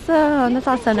 That's awesome. That's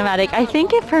awesome, Nomadic. I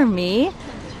think for me,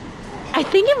 I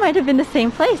think it might have been the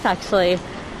same place, actually.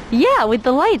 Yeah, with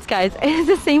the lights, guys. It's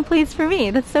the same place for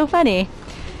me. That's so funny.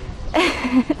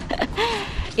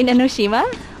 In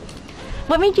Enoshima?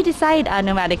 What made you decide,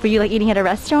 Nomadic? Were you like eating at a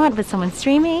restaurant with someone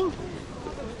streaming?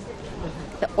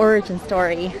 The origin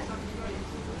story.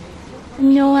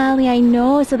 No, Ali, I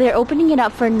know. So they're opening it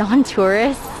up for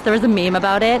non-tourists. There was a meme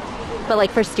about it. But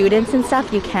like for students and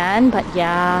stuff, you can. But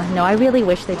yeah, no, I really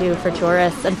wish they do for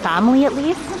tourists and family at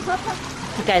least.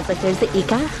 You guys, like there's the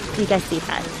Ika. You guys see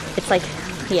that? It's like,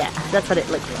 yeah, that's what it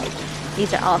looks like.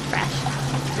 These are all fresh.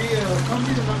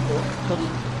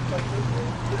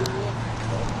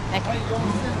 Okay.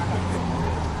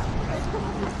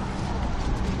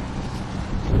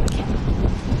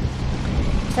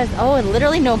 It says, oh,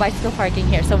 literally no bicycle parking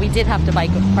here, so we did have to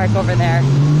park over there.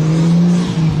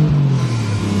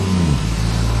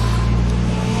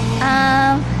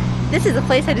 This is a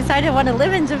place I decided I want to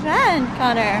live in Japan,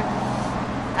 Connor.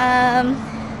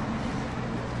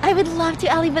 I would love to,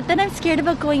 Ali, but then I'm scared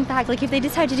about going back. Like if they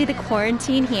decide to do the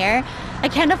quarantine here, I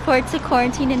can't afford to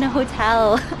quarantine in a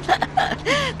hotel.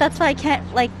 That's why I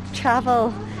can't like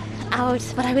travel out,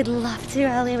 but I would love to,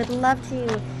 Ali, I would love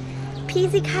to.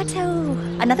 Pizzicato,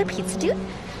 another pizza dude.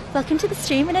 Welcome to the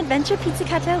stream and adventure,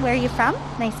 Pizzicato. Where are you from?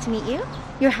 Nice to meet you.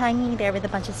 You're hanging there with a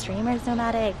bunch of streamers,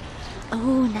 Nomadic.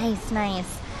 Oh, nice,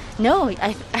 nice. No,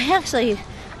 I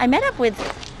met up with,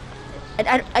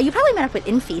 you probably met up with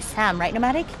Infi Sam, right,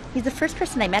 Nomadic? He's the first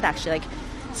person I met, actually, like,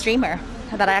 streamer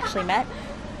that I actually met.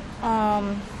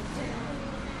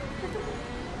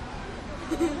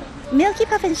 Milky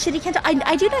Puff and Shitty Kento.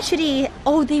 I do know Shitty.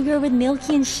 Oh, they were with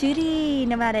Milky and Shitty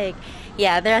Nomadic.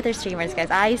 Yeah, they're other streamers, guys.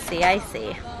 I see. I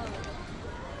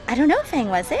don't know, Fang,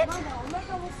 was it?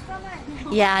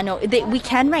 Yeah, no, we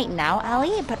can right now,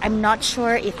 Ali, but I'm not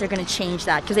sure if they're gonna change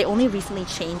that because they only recently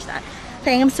changed that.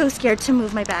 Fang, I'm so scared to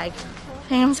move my bag.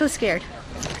 Fang, I'm so scared.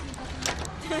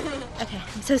 Okay,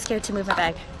 I'm so scared to move my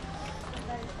bag.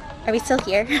 Are we still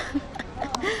here?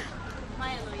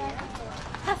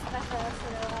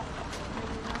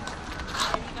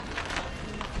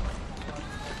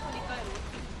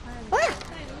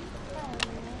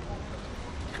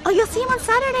 Oh, you'll see him on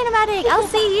Saturday, Nomadic. I'll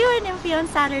see you and Impy on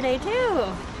Saturday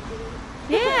too.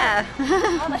 Yeah.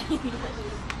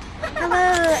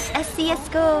 Hello,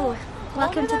 SCS Go.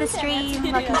 Welcome to the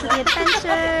stream. Welcome to the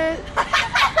adventure.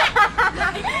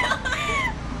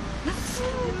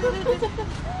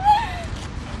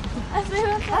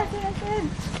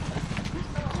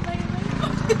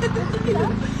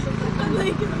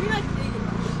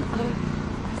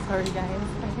 Sorry, guys.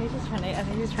 I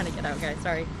think he's trying to get out, guys.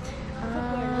 Sorry.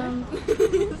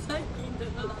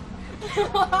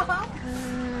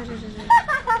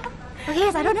 Okay,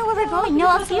 guys, I don't know where we're going. No,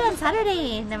 I'll see you on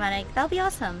Saturday, Nomadic. That'll be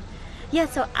awesome. Yeah,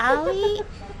 so Ali...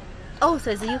 Oh,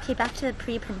 so is the UK back to the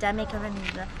pre-pandemic?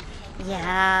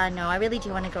 Yeah, no, I really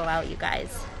do want to go out, you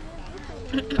guys.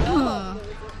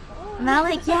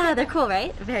 Malik, yeah, they're cool,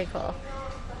 right? Very cool.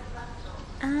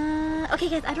 Okay,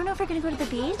 guys, I don't know if we're gonna go to the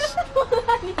beach.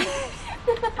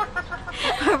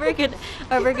 or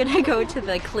we're gonna go to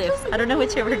the cliffs. I don't know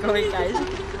which way we're going, guys.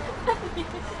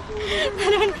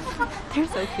 They're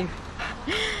so cute.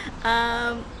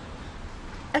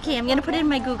 Okay, I'm gonna put it in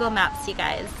my Google Maps, you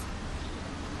guys.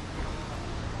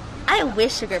 I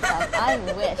wish, Sugar Plum. I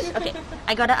wish. Okay,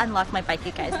 I gotta unlock my bike,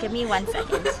 you guys. Give me 1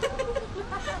 second.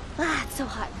 Ah, it's so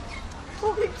hot.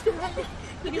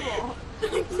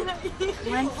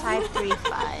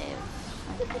 1535.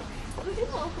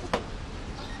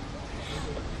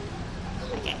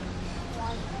 Okay.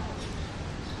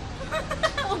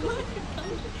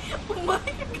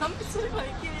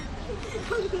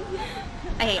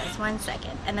 Okay, guys, 1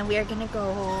 second. And then we are gonna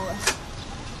go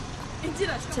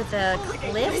to the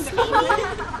cliffs, maybe?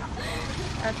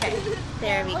 Okay,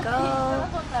 there we go.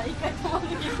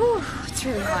 Whew, it's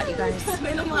really hot, you guys.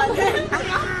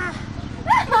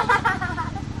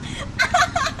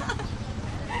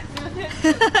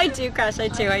 I do, Crush, I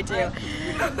do.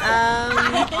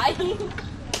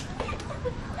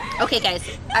 Okay,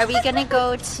 guys, are we gonna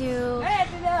go to...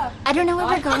 I don't know where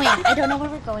we're going. I don't know where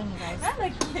we're going, you guys.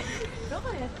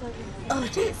 Oh,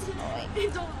 jeez.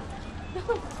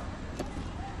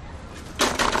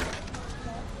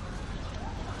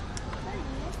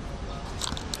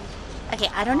 Okay,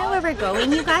 I don't know where we're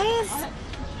going, you guys.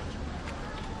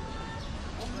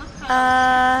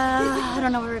 I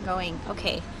don't know where we're going.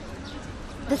 Okay.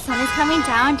 The sun is coming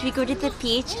down. Do we go to the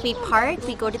beach? We park,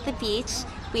 we go to the beach.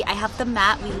 I have the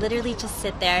mat. We literally just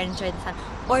sit there and enjoy the sun.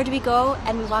 Or do we go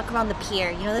and we walk around the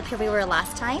pier? You know the pier we were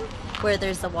last time? Where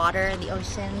there's the water and the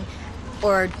ocean?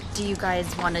 Or do you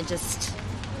guys want to just...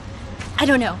 I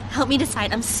don't know. Help me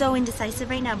decide. I'm so indecisive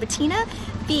right now. Bettina,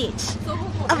 beach.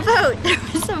 A boat. There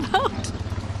was a boat.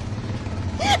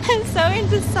 I'm so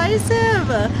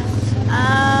indecisive.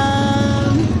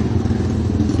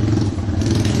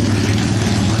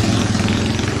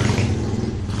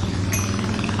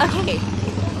 Okay.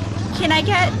 Can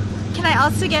I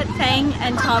also get Fang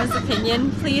and Tom's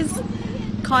opinion, please?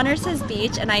 Connor says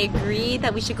beach, and I agree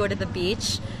that we should go to the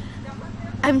beach.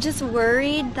 I'm just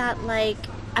worried that, like,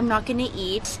 I'm not gonna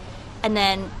eat, and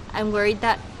then I'm worried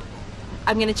that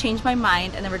I'm gonna change my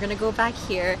mind, and then we're gonna go back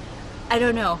here. I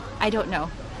don't know.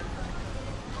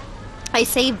 I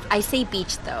say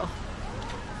beach, though.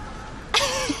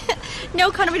 No,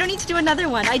 Connor, we don't need to do another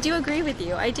one. I do agree with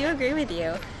you.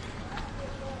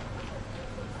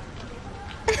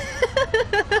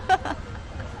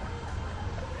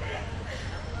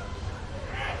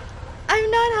 I'm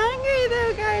not hungry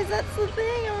though, guys. That's the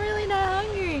thing. I'm really not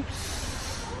hungry.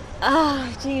 Oh,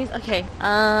 jeez. Okay.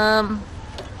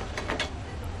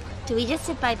 Do we just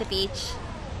sit by the beach?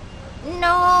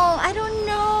 No, I don't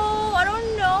know.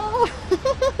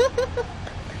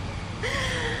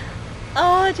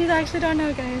 Oh, jeez. I actually don't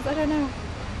know, guys. I don't know.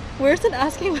 Worse than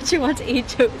asking what you want to eat,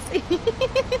 Josie.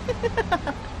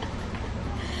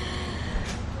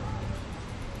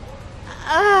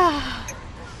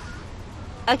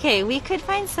 Okay, we could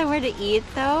find somewhere to eat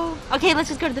though. Okay, let's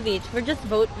just go to the beach.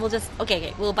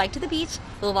 Okay, we'll bike to the beach.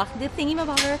 We'll walk to the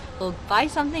thingy-mabobber. We'll buy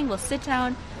something. We'll sit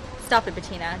down. Stop it,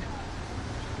 Bettina.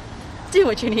 Do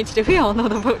what you need to do. We all know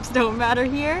the boats don't matter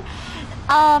here.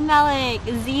 Oh, Malik,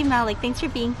 Z Malik, thanks for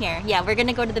being here. Yeah, we're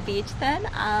gonna go to the beach then.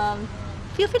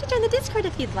 Feel free to join the Discord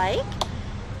if you'd like.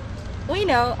 We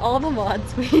know, all the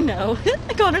mods, we know.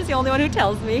 Connor's the only one who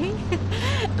tells me.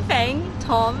 Fang,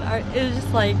 Tom, is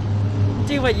just like,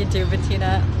 do what you do,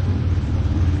 Bettina.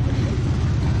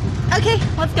 Okay,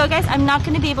 let's go guys. I'm not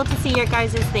gonna be able to see your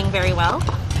guys' thing very well.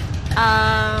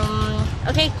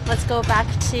 Okay, let's go back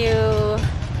to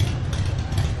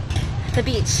the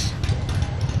beach.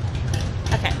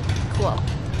 Okay, cool.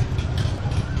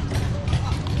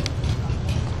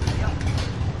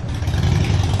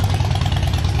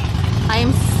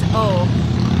 I'm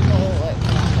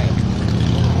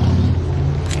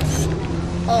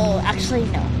oh, actually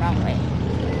no, wrong way.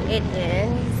 It is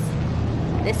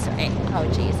this way. Oh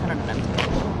geez, I don't know what I'm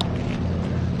doing.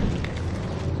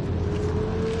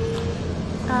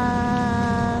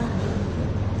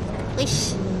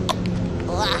 Wish.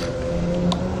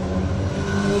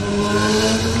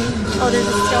 Oh, there's a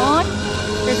stone?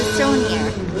 There's a stone here.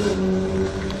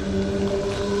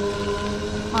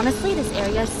 Honestly, this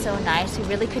area is so nice. We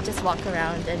really could just walk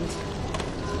around and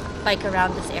bike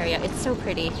around this area. It's so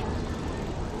pretty.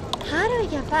 How do I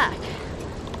get back?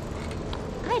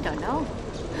 I don't know.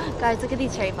 Guys, look at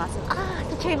these cherry blossoms. Ah,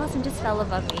 the cherry blossom just fell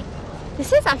above me.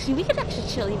 This is actually, we could actually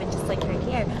chill even just like right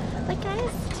here. Like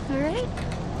guys, alright?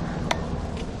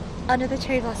 Under the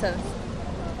cherry blossoms.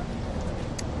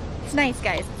 It's nice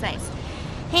guys, it's nice.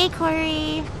 Hey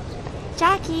Corey!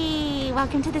 Jackie!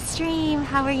 Welcome to the stream.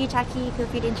 How are you, Jackie? Feel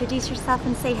free to introduce yourself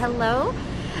and say hello.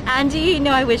 Andy,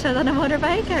 no, I wish I was on a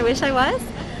motorbike. I wish I was.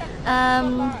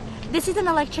 This is an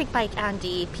electric bike,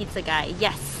 Andy, pizza guy.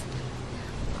 Yes.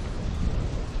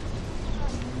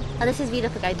 Oh, this is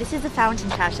beautiful, guys. This is the fountain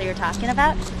crash that you're talking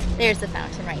about. There's the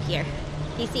fountain right here.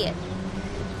 Do you see it?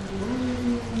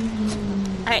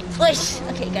 Alright, push!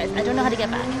 Okay, guys, I don't know how to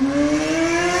get back.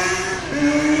 We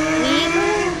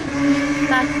go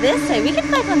back this way. We can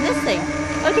bike on this thing.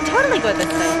 Oh, we could totally go this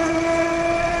way.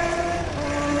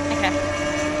 Okay.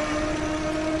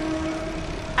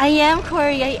 I am,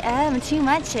 Corey, I am. Too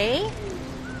much, eh?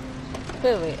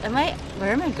 Wait,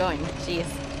 where am I going? Jeez.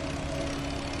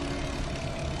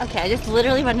 Okay, I just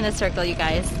literally went in a circle, you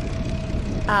guys.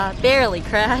 Barely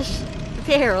crashed.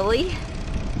 Barely.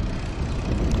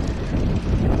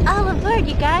 All aboard,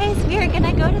 you guys. We are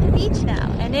gonna go to the beach now.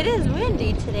 And it is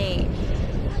windy today.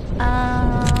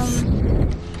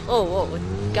 Oh, whoa.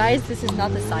 Guys, this is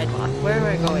not the sidewalk. Where am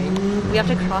I going? We have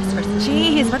to cross first.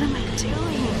 Jeez, what am I doing?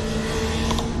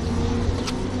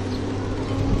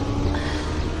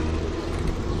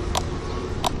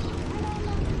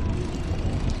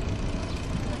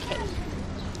 Okay.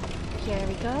 Here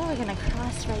we go. We're gonna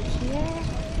cross right here.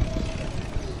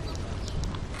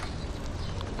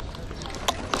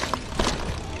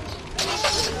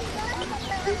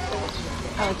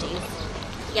 Oh geez.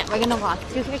 Yeah, we're gonna walk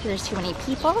through here because there's too many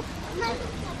people.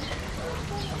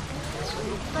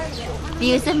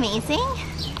 View's amazing.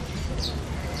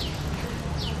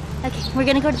 Okay, we're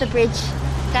gonna go to the bridge,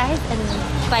 guys,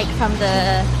 and bike from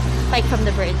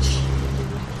the bridge.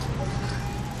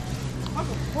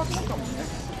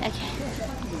 Okay.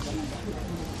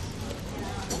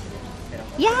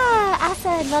 Yeah,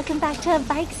 Asad, welcome back to a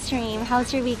bike stream.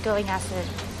 How's your week going, Asad?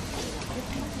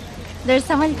 There's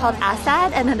someone called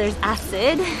Asad, and then there's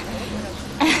Acid.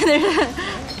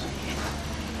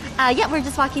 Yeah, we're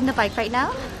just walking the bike right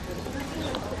now.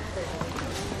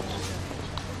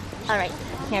 Alright,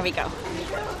 here we go.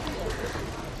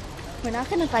 We're not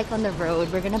gonna bike on the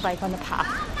road, we're gonna bike on the path.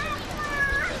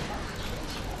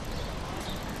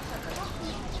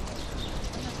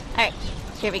 Alright,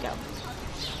 here we go.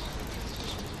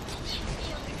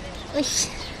 Ish.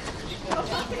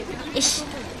 Ish.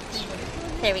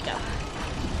 There we go.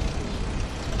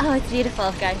 Oh, it's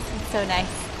beautiful, guys. It's so nice.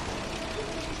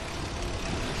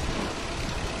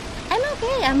 I'm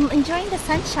okay. I'm enjoying the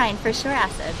sunshine for sure,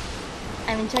 Acid.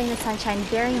 I'm enjoying the sunshine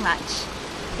very much.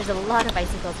 There's a lot of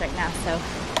bicycles right now, so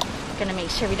I'm gonna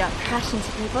make sure we don't crash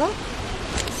into people.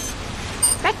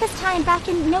 Breakfast time back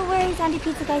in. No worries, Andy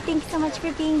Pizza Guy. Thanks so much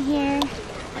for being here.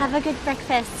 Have a good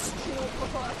breakfast.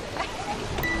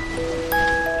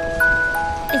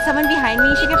 Is someone behind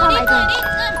me, Sugar Plum?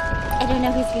 I don't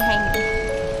know who's behind me.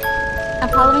 I'm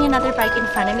following another bike in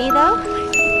front of me though.